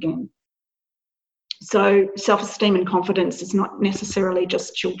down again. So self-esteem and confidence is not necessarily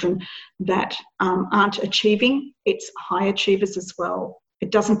just children that aren't achieving, it's high achievers as well. It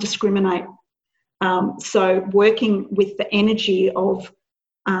doesn't discriminate. So working with the energy of,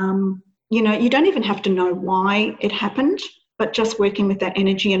 you don't even have to know why it happened, but just working with that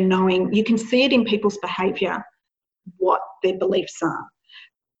energy and knowing, you can see it in people's behaviour, what their beliefs are.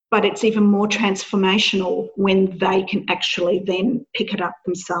 But it's even more transformational when they can actually then pick it up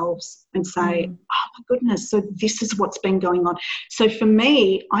themselves and say, oh my goodness, so this is what's been going on. So for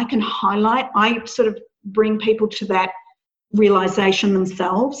me, I sort of bring people to that realisation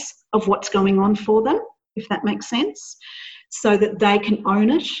themselves of what's going on for them, if that makes sense, so that they can own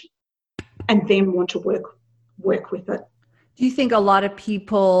it and then want to work with it. Do you think a lot of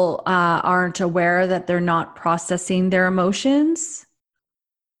people aren't aware that they're not processing their emotions?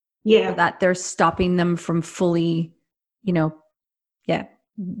 Yeah. Or that they're stopping them from fully,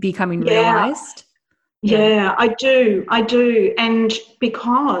 becoming realized? Yeah, I do. And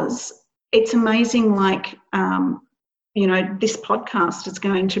because it's amazing, like, this podcast is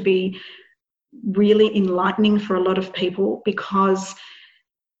going to be really enlightening for a lot of people, because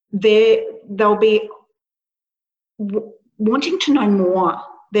they'll be wanting to know more.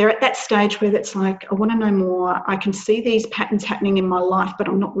 They're at that stage where it's like, I want to know more. I can see these patterns happening in my life, but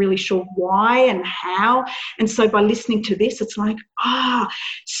I'm not really sure why and how. And so by listening to this, it's like,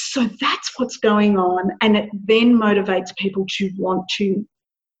 so that's what's going on. And it then motivates people to want to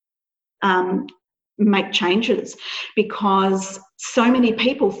make changes, because so many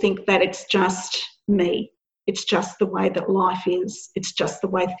people think that it's just me. It's just the way that life is. It's just the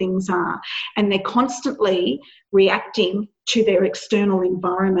way things are. And they're constantly reacting to their external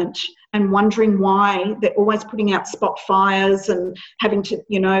environment and wondering why they're always putting out spot fires and having to,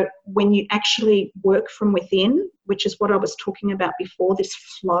 when you actually work from within, which is what I was talking about before, this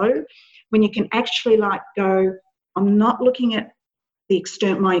flow, when you can actually go, I'm not looking at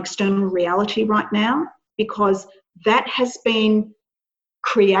my external reality right now, because that has been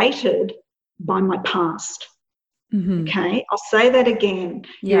created by my past. Mm-hmm. Okay, I'll say that again.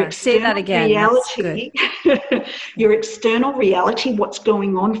 Yeah, say that again. Reality, your external reality, what's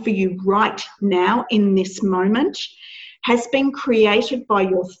going on for you right now in this moment, has been created by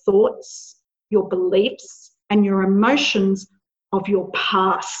your thoughts, your beliefs, and your emotions of your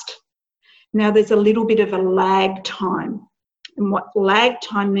past. Now, there's a little bit of a lag time. And what lag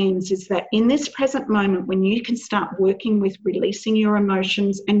time means is that in this present moment, when you can start working with releasing your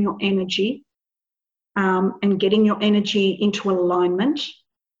emotions and your energy, and getting your energy into alignment,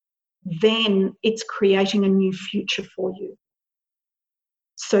 then it's creating a new future for you.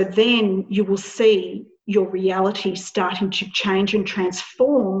 So then you will see your reality starting to change and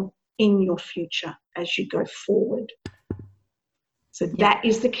transform in your future as you go forward. So that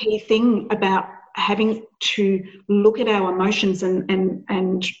is the key thing about having to look at our emotions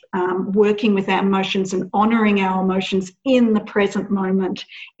and working with our emotions and honouring our emotions in the present moment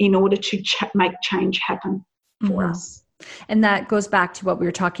in order to make change happen for us. And that goes back to what we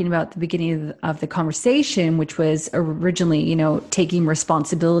were talking about at the beginning of the conversation, which was originally, taking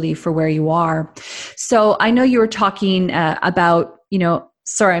responsibility for where you are. So I know you were talking about,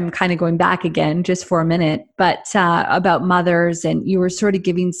 sorry, I'm kind of going back again just for a minute, but about mothers, and you were sort of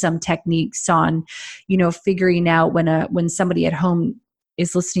giving some techniques on, figuring out when somebody at home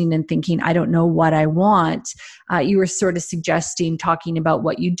is listening and thinking, I don't know what I want. You were sort of talking about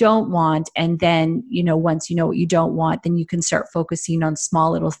what you don't want. And then, once you know what you don't want, then you can start focusing on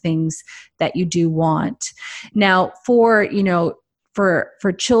small little things that you do want. Now, for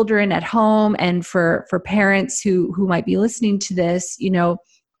children at home and for parents who might be listening to this,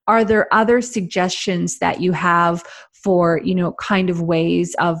 are there other suggestions that you have for, kind of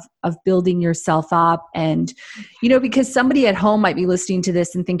ways of building yourself up? And, because somebody at home might be listening to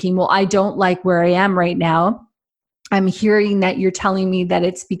this and thinking, well, I don't like where I am right now. I'm hearing that you're telling me that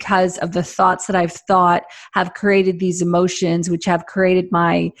it's because of the thoughts that I've thought have created these emotions, which have created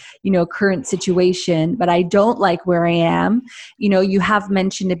my, current situation, but I don't like where I am. You have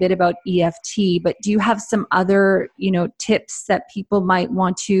mentioned a bit about EFT, but do you have some other, tips that people might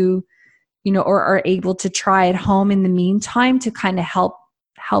want to, or are able to try at home in the meantime to kind of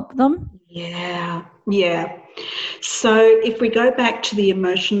help them? Yeah. So if we go back to the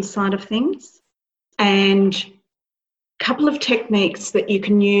emotion side of things, and couple of techniques that you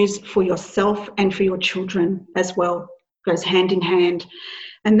can use for yourself and for your children as well, goes hand in hand.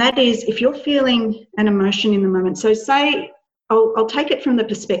 And that is, if you're feeling an emotion in the moment, so say, I'll take it from the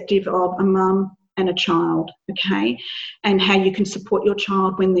perspective of a mum and a child, okay, and how you can support your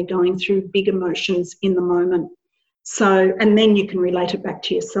child when they're going through big emotions in the moment. So, and then you can relate it back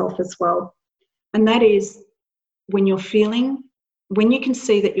to yourself as well. And that is when you can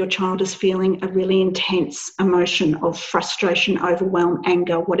see that your child is feeling a really intense emotion of frustration, overwhelm,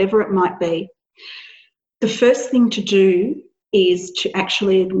 anger, whatever it might be, the first thing to do is to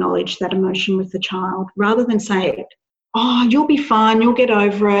actually acknowledge that emotion with the child, rather than say, oh, you'll be fine, you'll get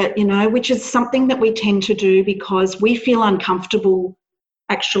over it, which is something that we tend to do because we feel uncomfortable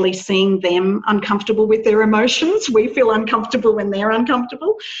actually seeing them uncomfortable with their emotions. We feel uncomfortable when they're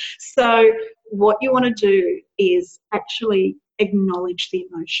uncomfortable. So what you want to do is actually acknowledge the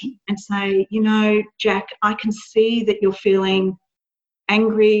emotion and say, Jack, I can see that you're feeling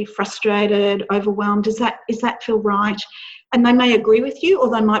angry, frustrated, overwhelmed. Does that feel right? And they may agree with you, or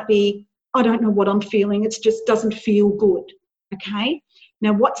they might be, I don't know what I'm feeling. It just doesn't feel good. Okay.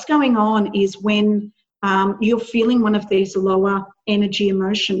 Now what's going on is when you're feeling one of these lower energy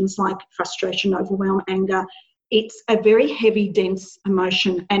emotions like frustration, overwhelm, anger, it's a very heavy, dense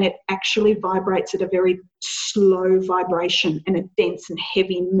emotion, and it actually vibrates at a very slow vibration and a dense and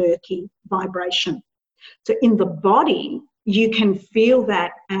heavy, murky vibration. So in the body, you can feel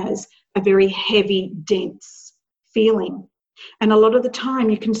that as a very heavy, dense feeling. And a lot of the time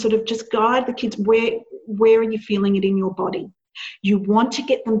you can sort of just guide the kids, where are you feeling it in your body? You want to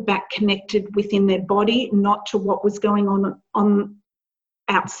get them back connected within their body, not to what was going on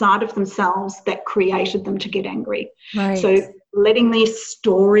outside of themselves that created them to get angry. Right. So letting this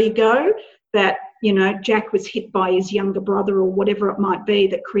story go that Jack was hit by his younger brother or whatever it might be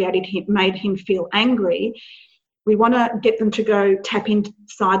that made him feel angry. We want to get them to go tap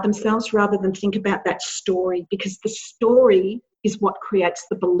inside themselves rather than think about that story, because the story is what creates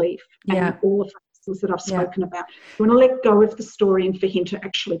the belief and all of the things that I've spoken about. We want to let go of the story and for him to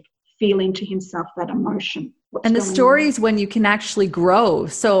actually feel into himself that emotion. And the story is when you can actually grow.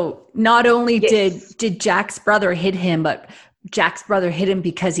 So not only did Jack's brother hit him, but Jack's brother hit him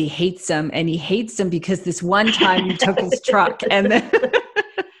because he hates him, and he hates him because this one time he took his truck. And then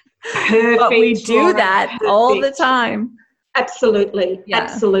but we do that all the time. Absolutely.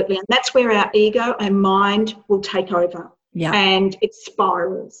 Absolutely. And that's where our ego and mind will take over. Yeah. And it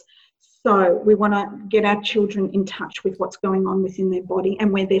spirals. So we want to get our children in touch with what's going on within their body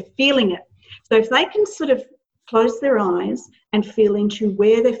and where they're feeling it. So if they can sort of close their eyes and feel into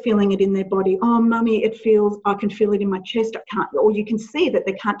where they're feeling it in their body. Oh, mummy, I can feel it in my chest. I can't, or you can see that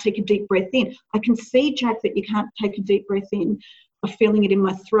they can't take a deep breath in. I can see, Jack, that you can't take a deep breath in. I'm feeling it in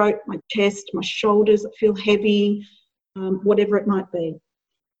my throat, my chest, my shoulders. I feel heavy, whatever it might be.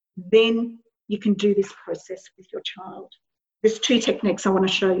 Then you can do this process with your child. There's 2 techniques I want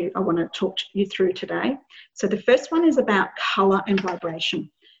to talk you through today. So the first one is about colour and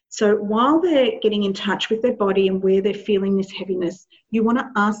vibration. So while they're getting in touch with their body and where they're feeling this heaviness, you want to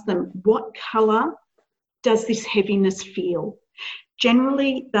ask them, what colour does this heaviness feel?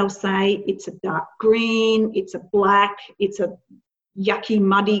 Generally, they'll say it's a dark green, it's a black, it's a yucky,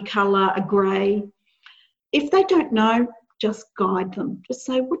 muddy colour, a grey. If they don't know, just guide them. Just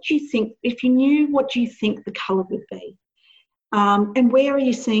say, what do you think? If you knew, what do you think the colour would be? And where are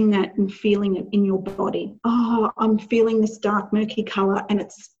you seeing that and feeling it in your body? Oh, I'm feeling this dark, murky colour and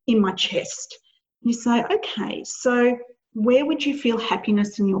it's in my chest. You say, okay, so where would you feel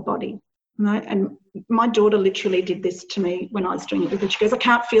happiness in your body? And my daughter literally did this to me when I was doing it with her. She goes, I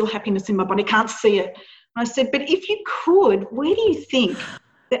can't feel happiness in my body, can't see it. And I said, but if you could, where do you think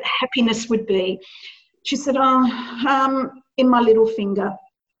that happiness would be? She said, in my little finger.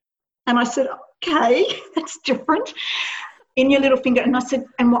 And I said, okay, that's different. In your little finger. And I said,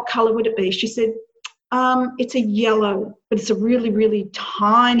 and what colour would it be? She said, it's a yellow, but it's a really, really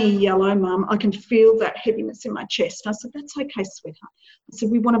tiny yellow, Mum. I can feel that heaviness in my chest. I said, that's okay, sweetheart. I said,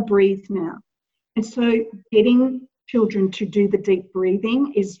 we want to breathe now. And so getting children to do the deep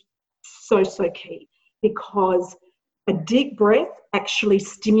breathing is so, so key, because a deep breath actually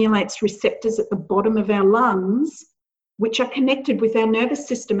stimulates receptors at the bottom of our lungs, which are connected with our nervous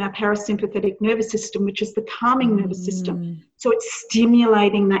system, our parasympathetic nervous system, which is the calming nervous system. So it's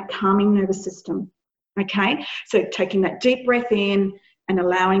stimulating that calming nervous system, okay? So taking that deep breath in and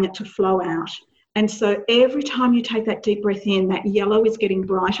allowing it to flow out. And so every time you take that deep breath in, that yellow is getting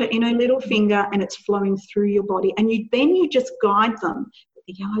brighter in her little finger and it's flowing through your body. And you just guide them.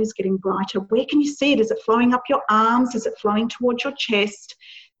 The yellow is getting brighter. Where can you see it? Is it flowing up your arms? Is it flowing towards your chest?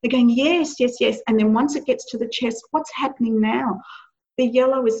 They're going, yes, yes, yes. And then once it gets to the chest, what's happening now? The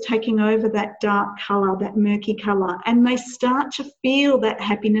yellow is taking over that dark colour, that murky colour, and they start to feel that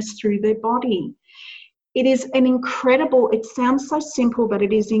happiness through their body. It is it sounds so simple, but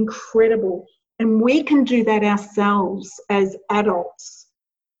it is incredible. And we can do that ourselves as adults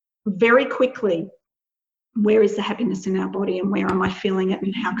very quickly. Where is the happiness in our body and where am I feeling it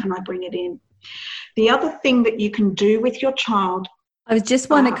and how can I bring it in? The other thing that you can do with your child, I just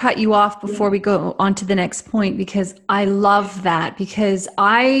want to cut you off before we go on to the next point, because I love that, because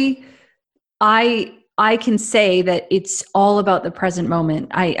I can say that it's all about the present moment.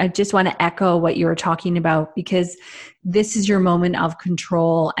 I just want to echo what you were talking about, because this is your moment of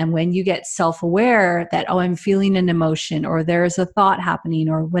control. And when you get self-aware that, oh, I'm feeling an emotion, or there's a thought happening,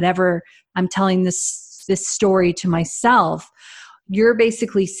 or whatever, I'm telling this story to myself, you're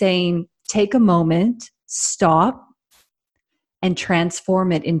basically saying, take a moment, stop, and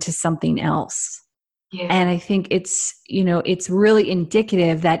transform it into something else. Yeah. And I think it's really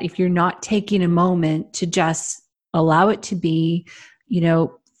indicative that if you're not taking a moment to just allow it to be,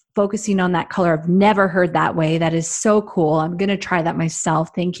 focusing on that color. I've never heard that way. That is so cool. I'm going to try that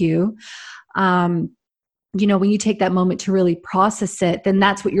myself. Thank you. When you take that moment to really process it, then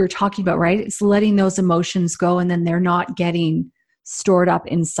that's what you're talking about, right? It's letting those emotions go, and then they're not getting stored up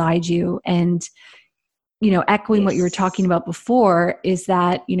inside you. And echoing what you were talking about before is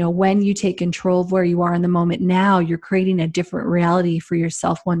that, when you take control of where you are in the moment now, you're creating a different reality for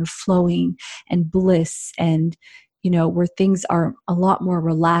yourself, one of flowing and bliss and, where things are a lot more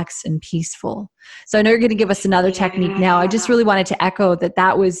relaxed and peaceful. So I know you're going to give us another technique now. I just really wanted to echo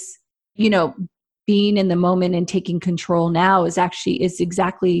that was, being in the moment and taking control now is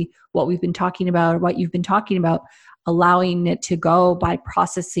exactly what we've been talking about, or what you've been talking about, allowing it to go by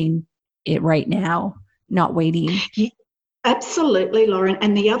processing it right now, not waiting. Absolutely, Lauren.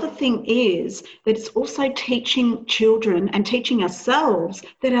 And the other thing is that it's also teaching children and teaching ourselves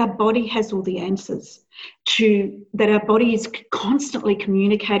that our body has all the answers, that our body is constantly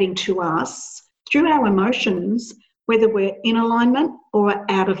communicating to us through our emotions, whether we're in alignment or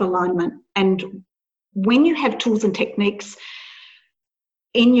out of alignment. And when you have tools and techniques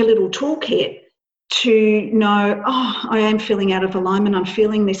in your little toolkit to know, oh, I am feeling out of alignment, I'm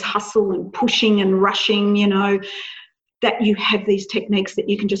feeling this hustle and pushing and rushing, that you have these techniques that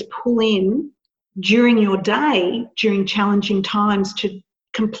you can just pull in during your day, during challenging times, to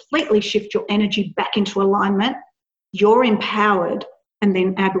completely shift your energy back into alignment. You're empowered and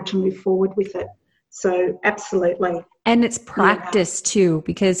then able to move forward with it. So absolutely. And it's practice too,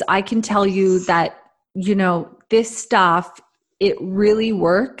 because I can tell you that, this stuff, it really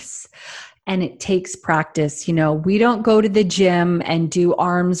works. And it takes practice. We don't go to the gym and do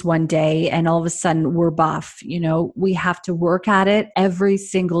arms one day and all of a sudden we're buff. We have to work at it every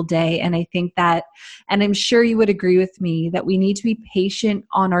single day. And I think that, and I'm sure you would agree with me, that we need to be patient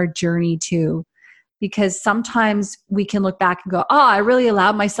on our journey too. Because sometimes we can look back and go, oh, I really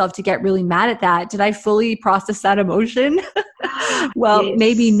allowed myself to get really mad at that. Did I fully process that emotion? Well, yes.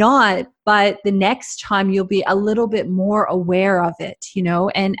 Maybe not, but the next time you'll be a little bit more aware of it,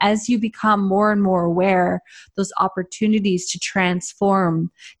 and as you become more and more aware, those opportunities to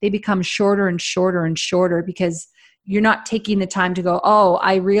transform, they become shorter and shorter and shorter, because you're not taking the time to go, oh,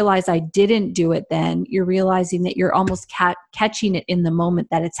 I realize I didn't do it then. You're realizing that you're almost catching it in the moment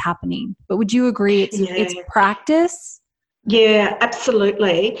that it's happening. But would you agree it's practice? Yeah,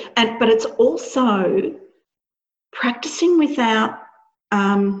 absolutely. But it's also practicing without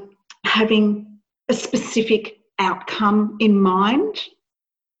having a specific outcome in mind.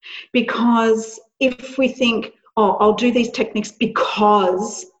 Because if we think, oh, I'll do these techniques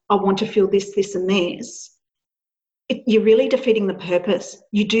because I want to feel this, this and this, you're really defeating the purpose.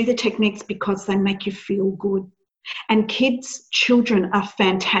 You do the techniques because they make you feel good. And children are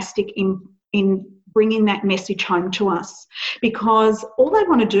fantastic in bringing that message home to us, because all they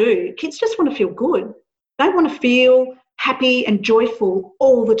want to do, kids just want to feel good. They want to feel happy and joyful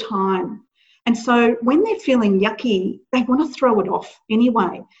all the time. And so when they're feeling yucky, they want to throw it off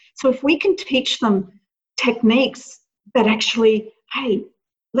anyway. So if we can teach them techniques that actually, hey,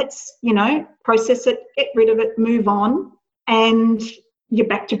 let's, process it, get rid of it, move on, and you're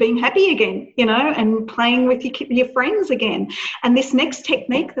back to being happy again, and playing with your friends again. And this next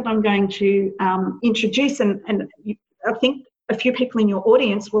technique that I'm going to introduce, and I think a few people in your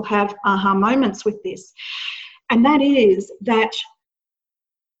audience will have aha moments with this, and that is that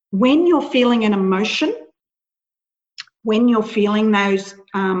when you're feeling an emotion, when you're feeling those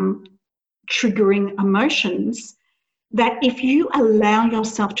triggering emotions, that if you allow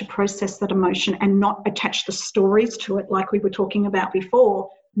yourself to process that emotion and not attach the stories to it, like we were talking about before,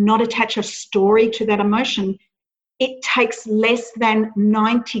 not attach a story to that emotion, it takes less than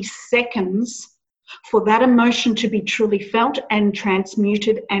 90 seconds for that emotion to be truly felt and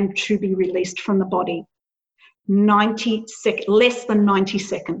transmuted and to be released from the body. Less than 90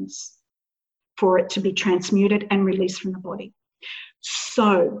 seconds for it to be transmuted and released from the body.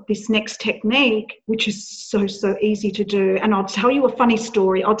 So this next technique, which is so easy to do, and I'll tell you a funny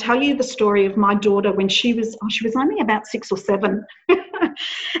story. I'll tell you the story of my daughter when she was only about 6 or 7,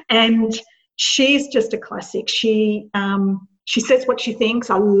 and she's just a classic. She says what she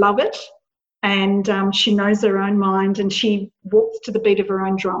thinks. I love it, and she knows her own mind, and she walks to the beat of her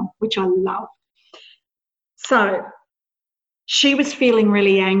own drum, which I love. So she was feeling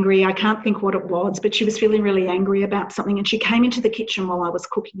really angry. I can't think what it was, but she was feeling really angry about something. And she came into the kitchen while I was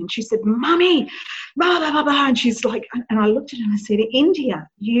cooking and she said, "Mummy, blah, blah, blah, blah." And she's like, and I looked at her and I said, "India,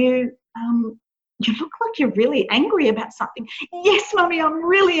 you look like you're really angry about something." "Yes, Mummy, I'm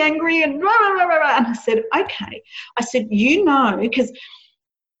really angry." And blah, blah, blah, blah. And I said, "Okay." I said, because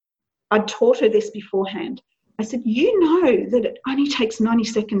I'd taught her this beforehand. I said, that it only takes 90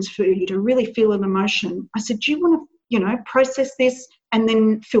 seconds for you to really feel an emotion. I said, "Do you want to process this and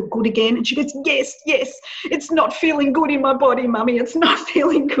then feel good again?" And she goes, yes, it's not feeling good in my body, Mummy, it's not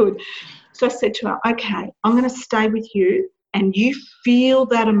feeling good. So I said to her, okay, I'm going to stay with you and you feel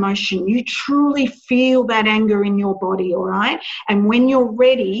that emotion. You truly feel that anger in your body, all right? And when you're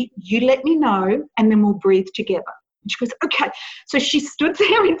ready, you let me know and then we'll breathe together. And she goes, okay. So she stood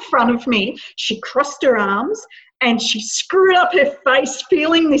there in front of me, she crossed her arms, and she screwed up her face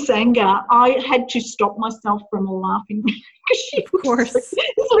feeling this anger. I had to stop myself from laughing because she was this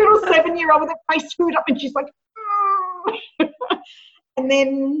little 7-year-old with her face screwed up and she's like, and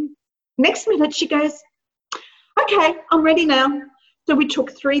then next minute she goes, okay, I'm ready now. So we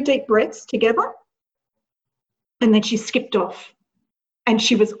took 3 deep breaths together, and then she skipped off, and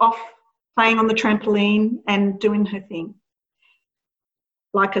she was off playing on the trampoline and doing her thing.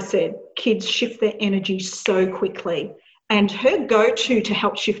 Like I said, kids shift their energy so quickly, and her go-to to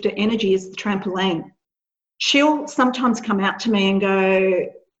help shift her energy is the trampoline. She'll sometimes come out to me and go,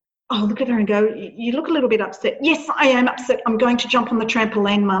 oh, look at her and go, you look a little bit upset. Yes, I am upset. I'm going to jump on the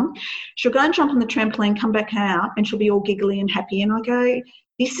trampoline, Mum. She'll go and jump on the trampoline, come back out, and she'll be all giggly and happy. And I go,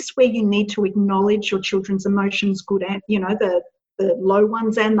 this is where you need to acknowledge your children's emotions, good and, the low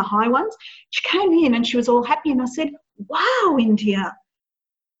ones and the high ones. She came in and she was all happy, and I said, wow, India.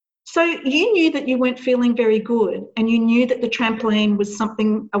 So you knew that you weren't feeling very good, and you knew that the trampoline was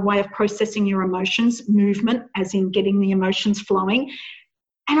a way of processing your emotions, movement, as in getting the emotions flowing.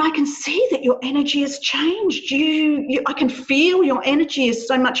 And I can see that your energy has changed. I can feel your energy is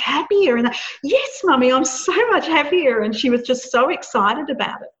so much happier. And yes, Mummy, I'm so much happier. And she was just so excited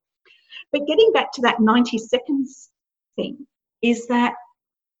about it. But getting back to that 90 seconds thing is that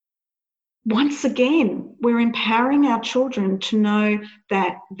once again, we're empowering our children to know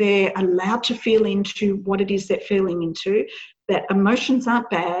that they're allowed to feel into what it is they're feeling into, that emotions aren't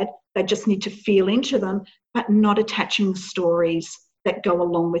bad, they just need to feel into them, but not attaching the stories that go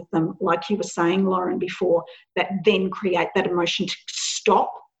along with them, like you were saying, Lauren, before, that then create that emotion to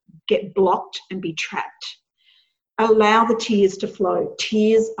stop, get blocked and be trapped. Allow the tears to flow.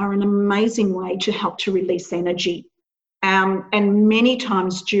 Tears are an amazing way to help to release energy. And many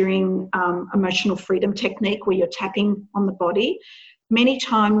times during emotional freedom technique, where you're tapping on the body, many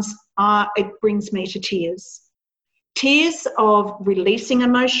times it brings me to tears. Tears of releasing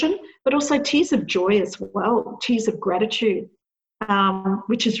emotion, but also tears of joy as well, tears of gratitude,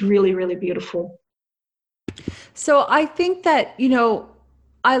 which is really, really beautiful. So I think that,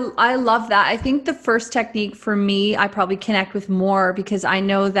 I love that. I think the first technique for me, I probably connect with more because I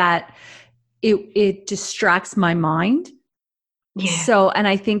know that it distracts my mind. Yeah. So, and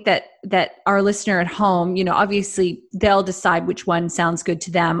I think that our listener at home, obviously they'll decide which one sounds good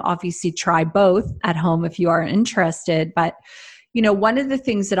to them. Obviously try both at home if you are interested. But, one of the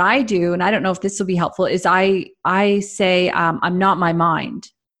things that I do, and I don't know if this will be helpful, is I say, I'm not my mind.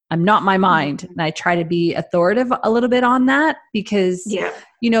 I'm not my mind. And I try to be authoritative a little bit on that because,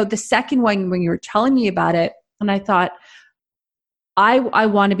 the second one, when you were telling me about it, and I thought, I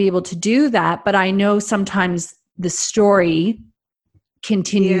want to be able to do that, but I know sometimes the story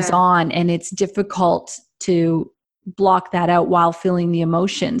continues on and it's difficult to block that out while feeling the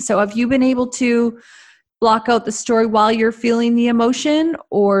emotion. So have you been able to block out the story while you're feeling the emotion,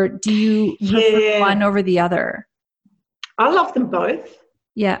 or do you prefer one over the other? I love them both.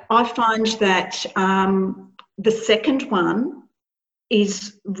 Yeah. I find that the second one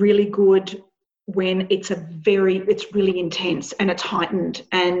is really good when it's really intense and it's heightened,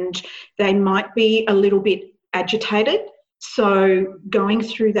 and they might be a little bit agitated. So going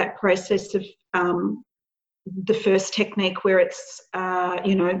through that process of the first technique where it's,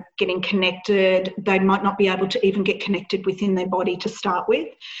 getting connected, they might not be able to even get connected within their body to start with.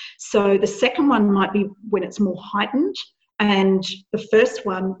 So the second one might be when it's more heightened, and the first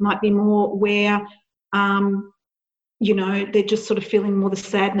one might be more where, they're just sort of feeling more the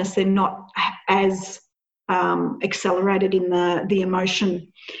sadness. They're not as accelerated in the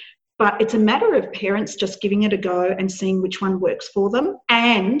emotion. But it's a matter of parents just giving it a go and seeing which one works for them.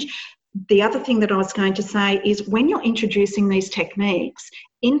 And the other thing that I was going to say is when you're introducing these techniques,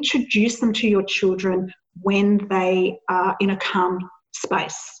 introduce them to your children when they are in a calm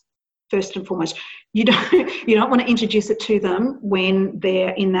space, first and foremost. You don't want to introduce it to them when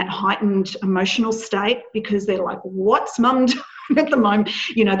they're in that heightened emotional state, because they're like, what's Mum doing at the moment?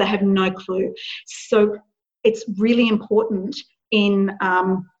 They have no clue. So it's really important in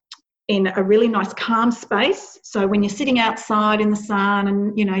a really nice calm space. So when you're sitting outside in the sun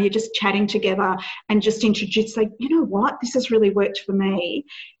and, you're just chatting together, and just introduce, like, you know what, this has really worked for me.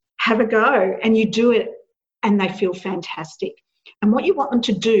 Have a go. And you do it and they feel fantastic. And what you want them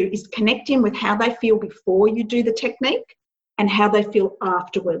to do is connect in with how they feel before you do the technique and how they feel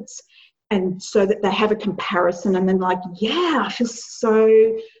afterwards. And so that they have a comparison, and then like, yeah, I feel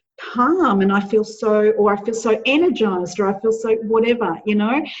so calm, and I feel so energized, or I feel so whatever,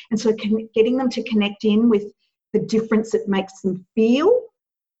 And so getting them to connect in with the difference it makes them feel,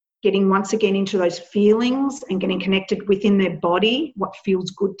 getting once again into those feelings and getting connected within their body, what feels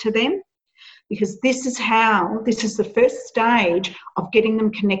good to them. Because this is the first stage of getting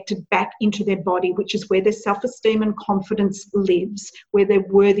them connected back into their body, which is where their self-esteem and confidence lives, where their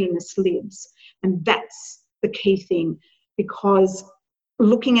worthiness lives. And that's the key thing, because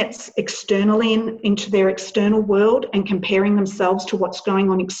looking at externally into their external world and comparing themselves to what's going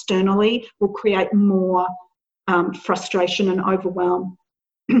on externally will create more frustration and overwhelm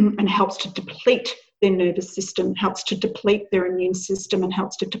and helps to deplete their nervous system, helps to deplete their immune system, and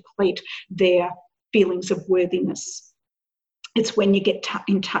helps to deplete their feelings of worthiness. It's when you get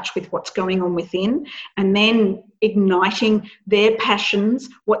in touch with what's going on within and then igniting their passions,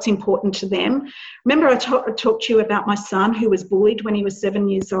 what's important to them. Remember I talked to you about my son who was bullied when he was 7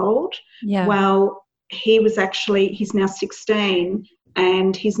 years old? Yeah. Well, he's now 16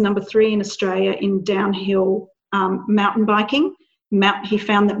 and he's number 3 in Australia in downhill mountain biking. He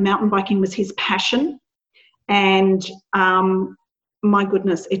found that mountain biking was his passion, and my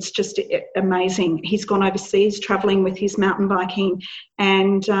goodness, it's just amazing. He's gone overseas travelling with his mountain biking,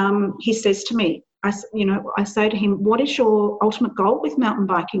 and he says to me, I say to him, what is your ultimate goal with mountain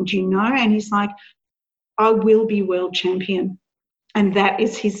biking? Do you know? And he's like, I will be world champion. And that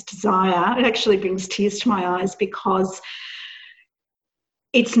is his desire. It actually brings tears to my eyes because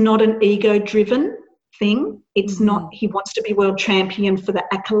it's not an ego-driven thing. It's not, he wants to be world champion for the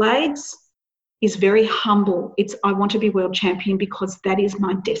accolades. He's very humble. I want to be world champion because that is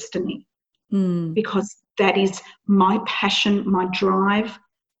my destiny, because that is my passion, my drive.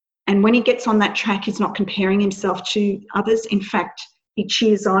 And when he gets on that track, he's not comparing himself to others. In fact, he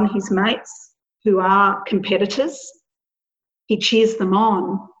cheers on his mates who are competitors. He cheers them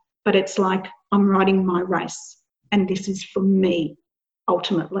on, but it's like, I'm riding my race and this is for me,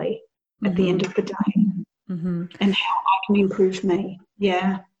 ultimately, at the end of the day, and how I can improve me.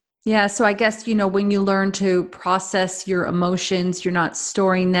 Yeah. Yeah. So I guess, when you learn to process your emotions, you're not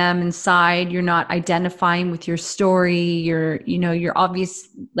storing them inside, you're not identifying with your story, you're obvious,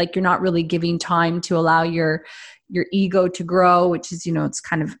 like you're not really giving time to allow your ego to grow, which is, it's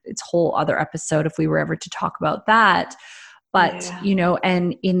a whole other episode if we were ever to talk about that. But,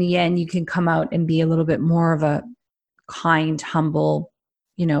 and in the end, you can come out and be a little bit more of a kind, humble,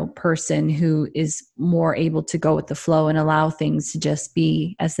 person who is more able to go with the flow and allow things to just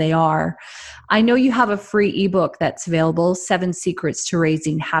be as they are. I know you have a free ebook that's available, 7 Secrets to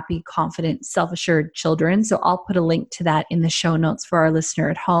Raising Happy, Confident, Self-Assured Children. So I'll put a link to that in the show notes for our listener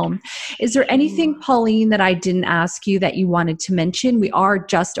at home. Is there anything, Pauline, that I didn't ask you that you wanted to mention? We are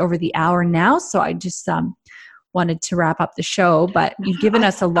just over the hour now, so I just wanted to wrap up the show, but you've given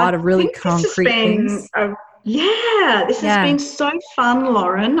us a lot of really concrete things. This has been so fun,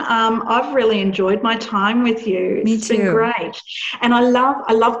 Lauren. I've really enjoyed my time with you. Me too. Been great. And I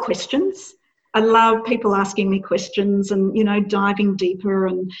love questions. I love people asking me questions and, diving deeper.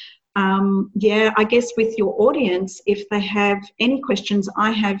 And I guess with your audience, if they have any questions,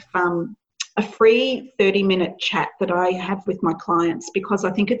 I have a free 30-minute chat that I have with my clients, because I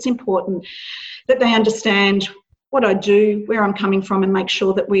think it's important that they understand what I do, where I'm coming from, and make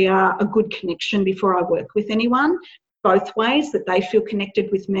sure that we are a good connection before I work with anyone, both ways, that they feel connected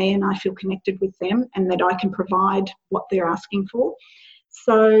with me and I feel connected with them, and that I can provide what they're asking for.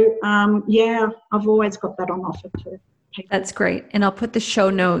 So, I've always got that on offer to people. That's great. And I'll put the show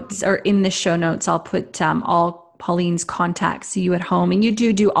notes, or in the show notes, I'll put all Pauline's contacts, so you at home. And you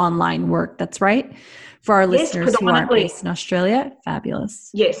do online work, that's right? For our listeners who aren't based in Australia. Fabulous.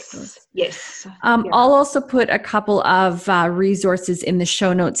 Yes. I'll also put a couple of resources in the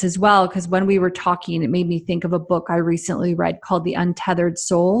show notes as well, because when we were talking, it made me think of a book I recently read called The Untethered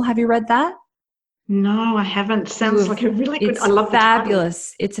Soul. Have you read that? No, I haven't. Sounds like a really good. I love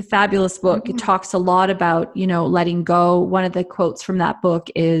fabulous. It's a fabulous book. It talks a lot about, letting go. One of the quotes from that book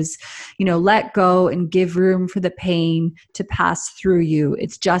is, let go and give room for the pain to pass through you.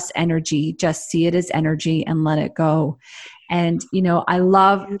 It's just energy. Just see it as energy and let it go. And, I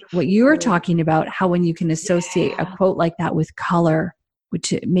love what you were talking about, how when you can associate a quote like that with color,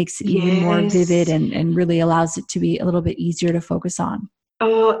 which it makes it even more vivid and really allows it to be a little bit easier to focus on.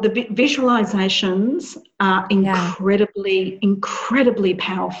 Oh, the visualizations are incredibly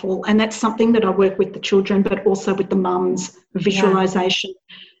powerful. And that's something that I work with the children, but also with the mums. Visualization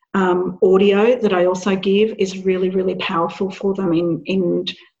audio that I also give is really, really powerful for them in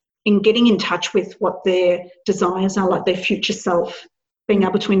getting in touch with what their desires are, like their future self, being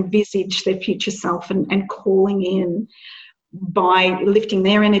able to envisage their future self and calling in, by lifting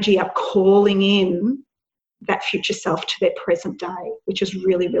their energy up, calling in that future self to their present day, which is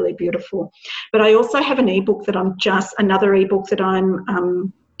really, really beautiful. But I also have another ebook that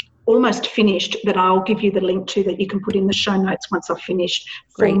I'm almost finished, that I'll give you the link to, that you can put in the show notes once I've finished,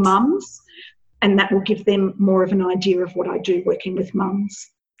 for mums, and that will give them more of an idea of what I do working with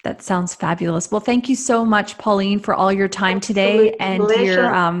mums. That sounds fabulous. Well, thank you so much, Pauline, for all your time today Absolute and pleasure.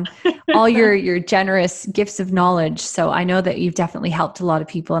 your all your generous gifts of knowledge. So I know that you've definitely helped a lot of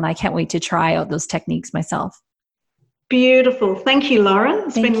people, and I can't wait to try out those techniques myself. Beautiful. Thank you, Lauren.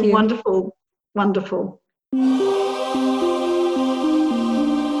 It's Thank been you. wonderful, wonderful.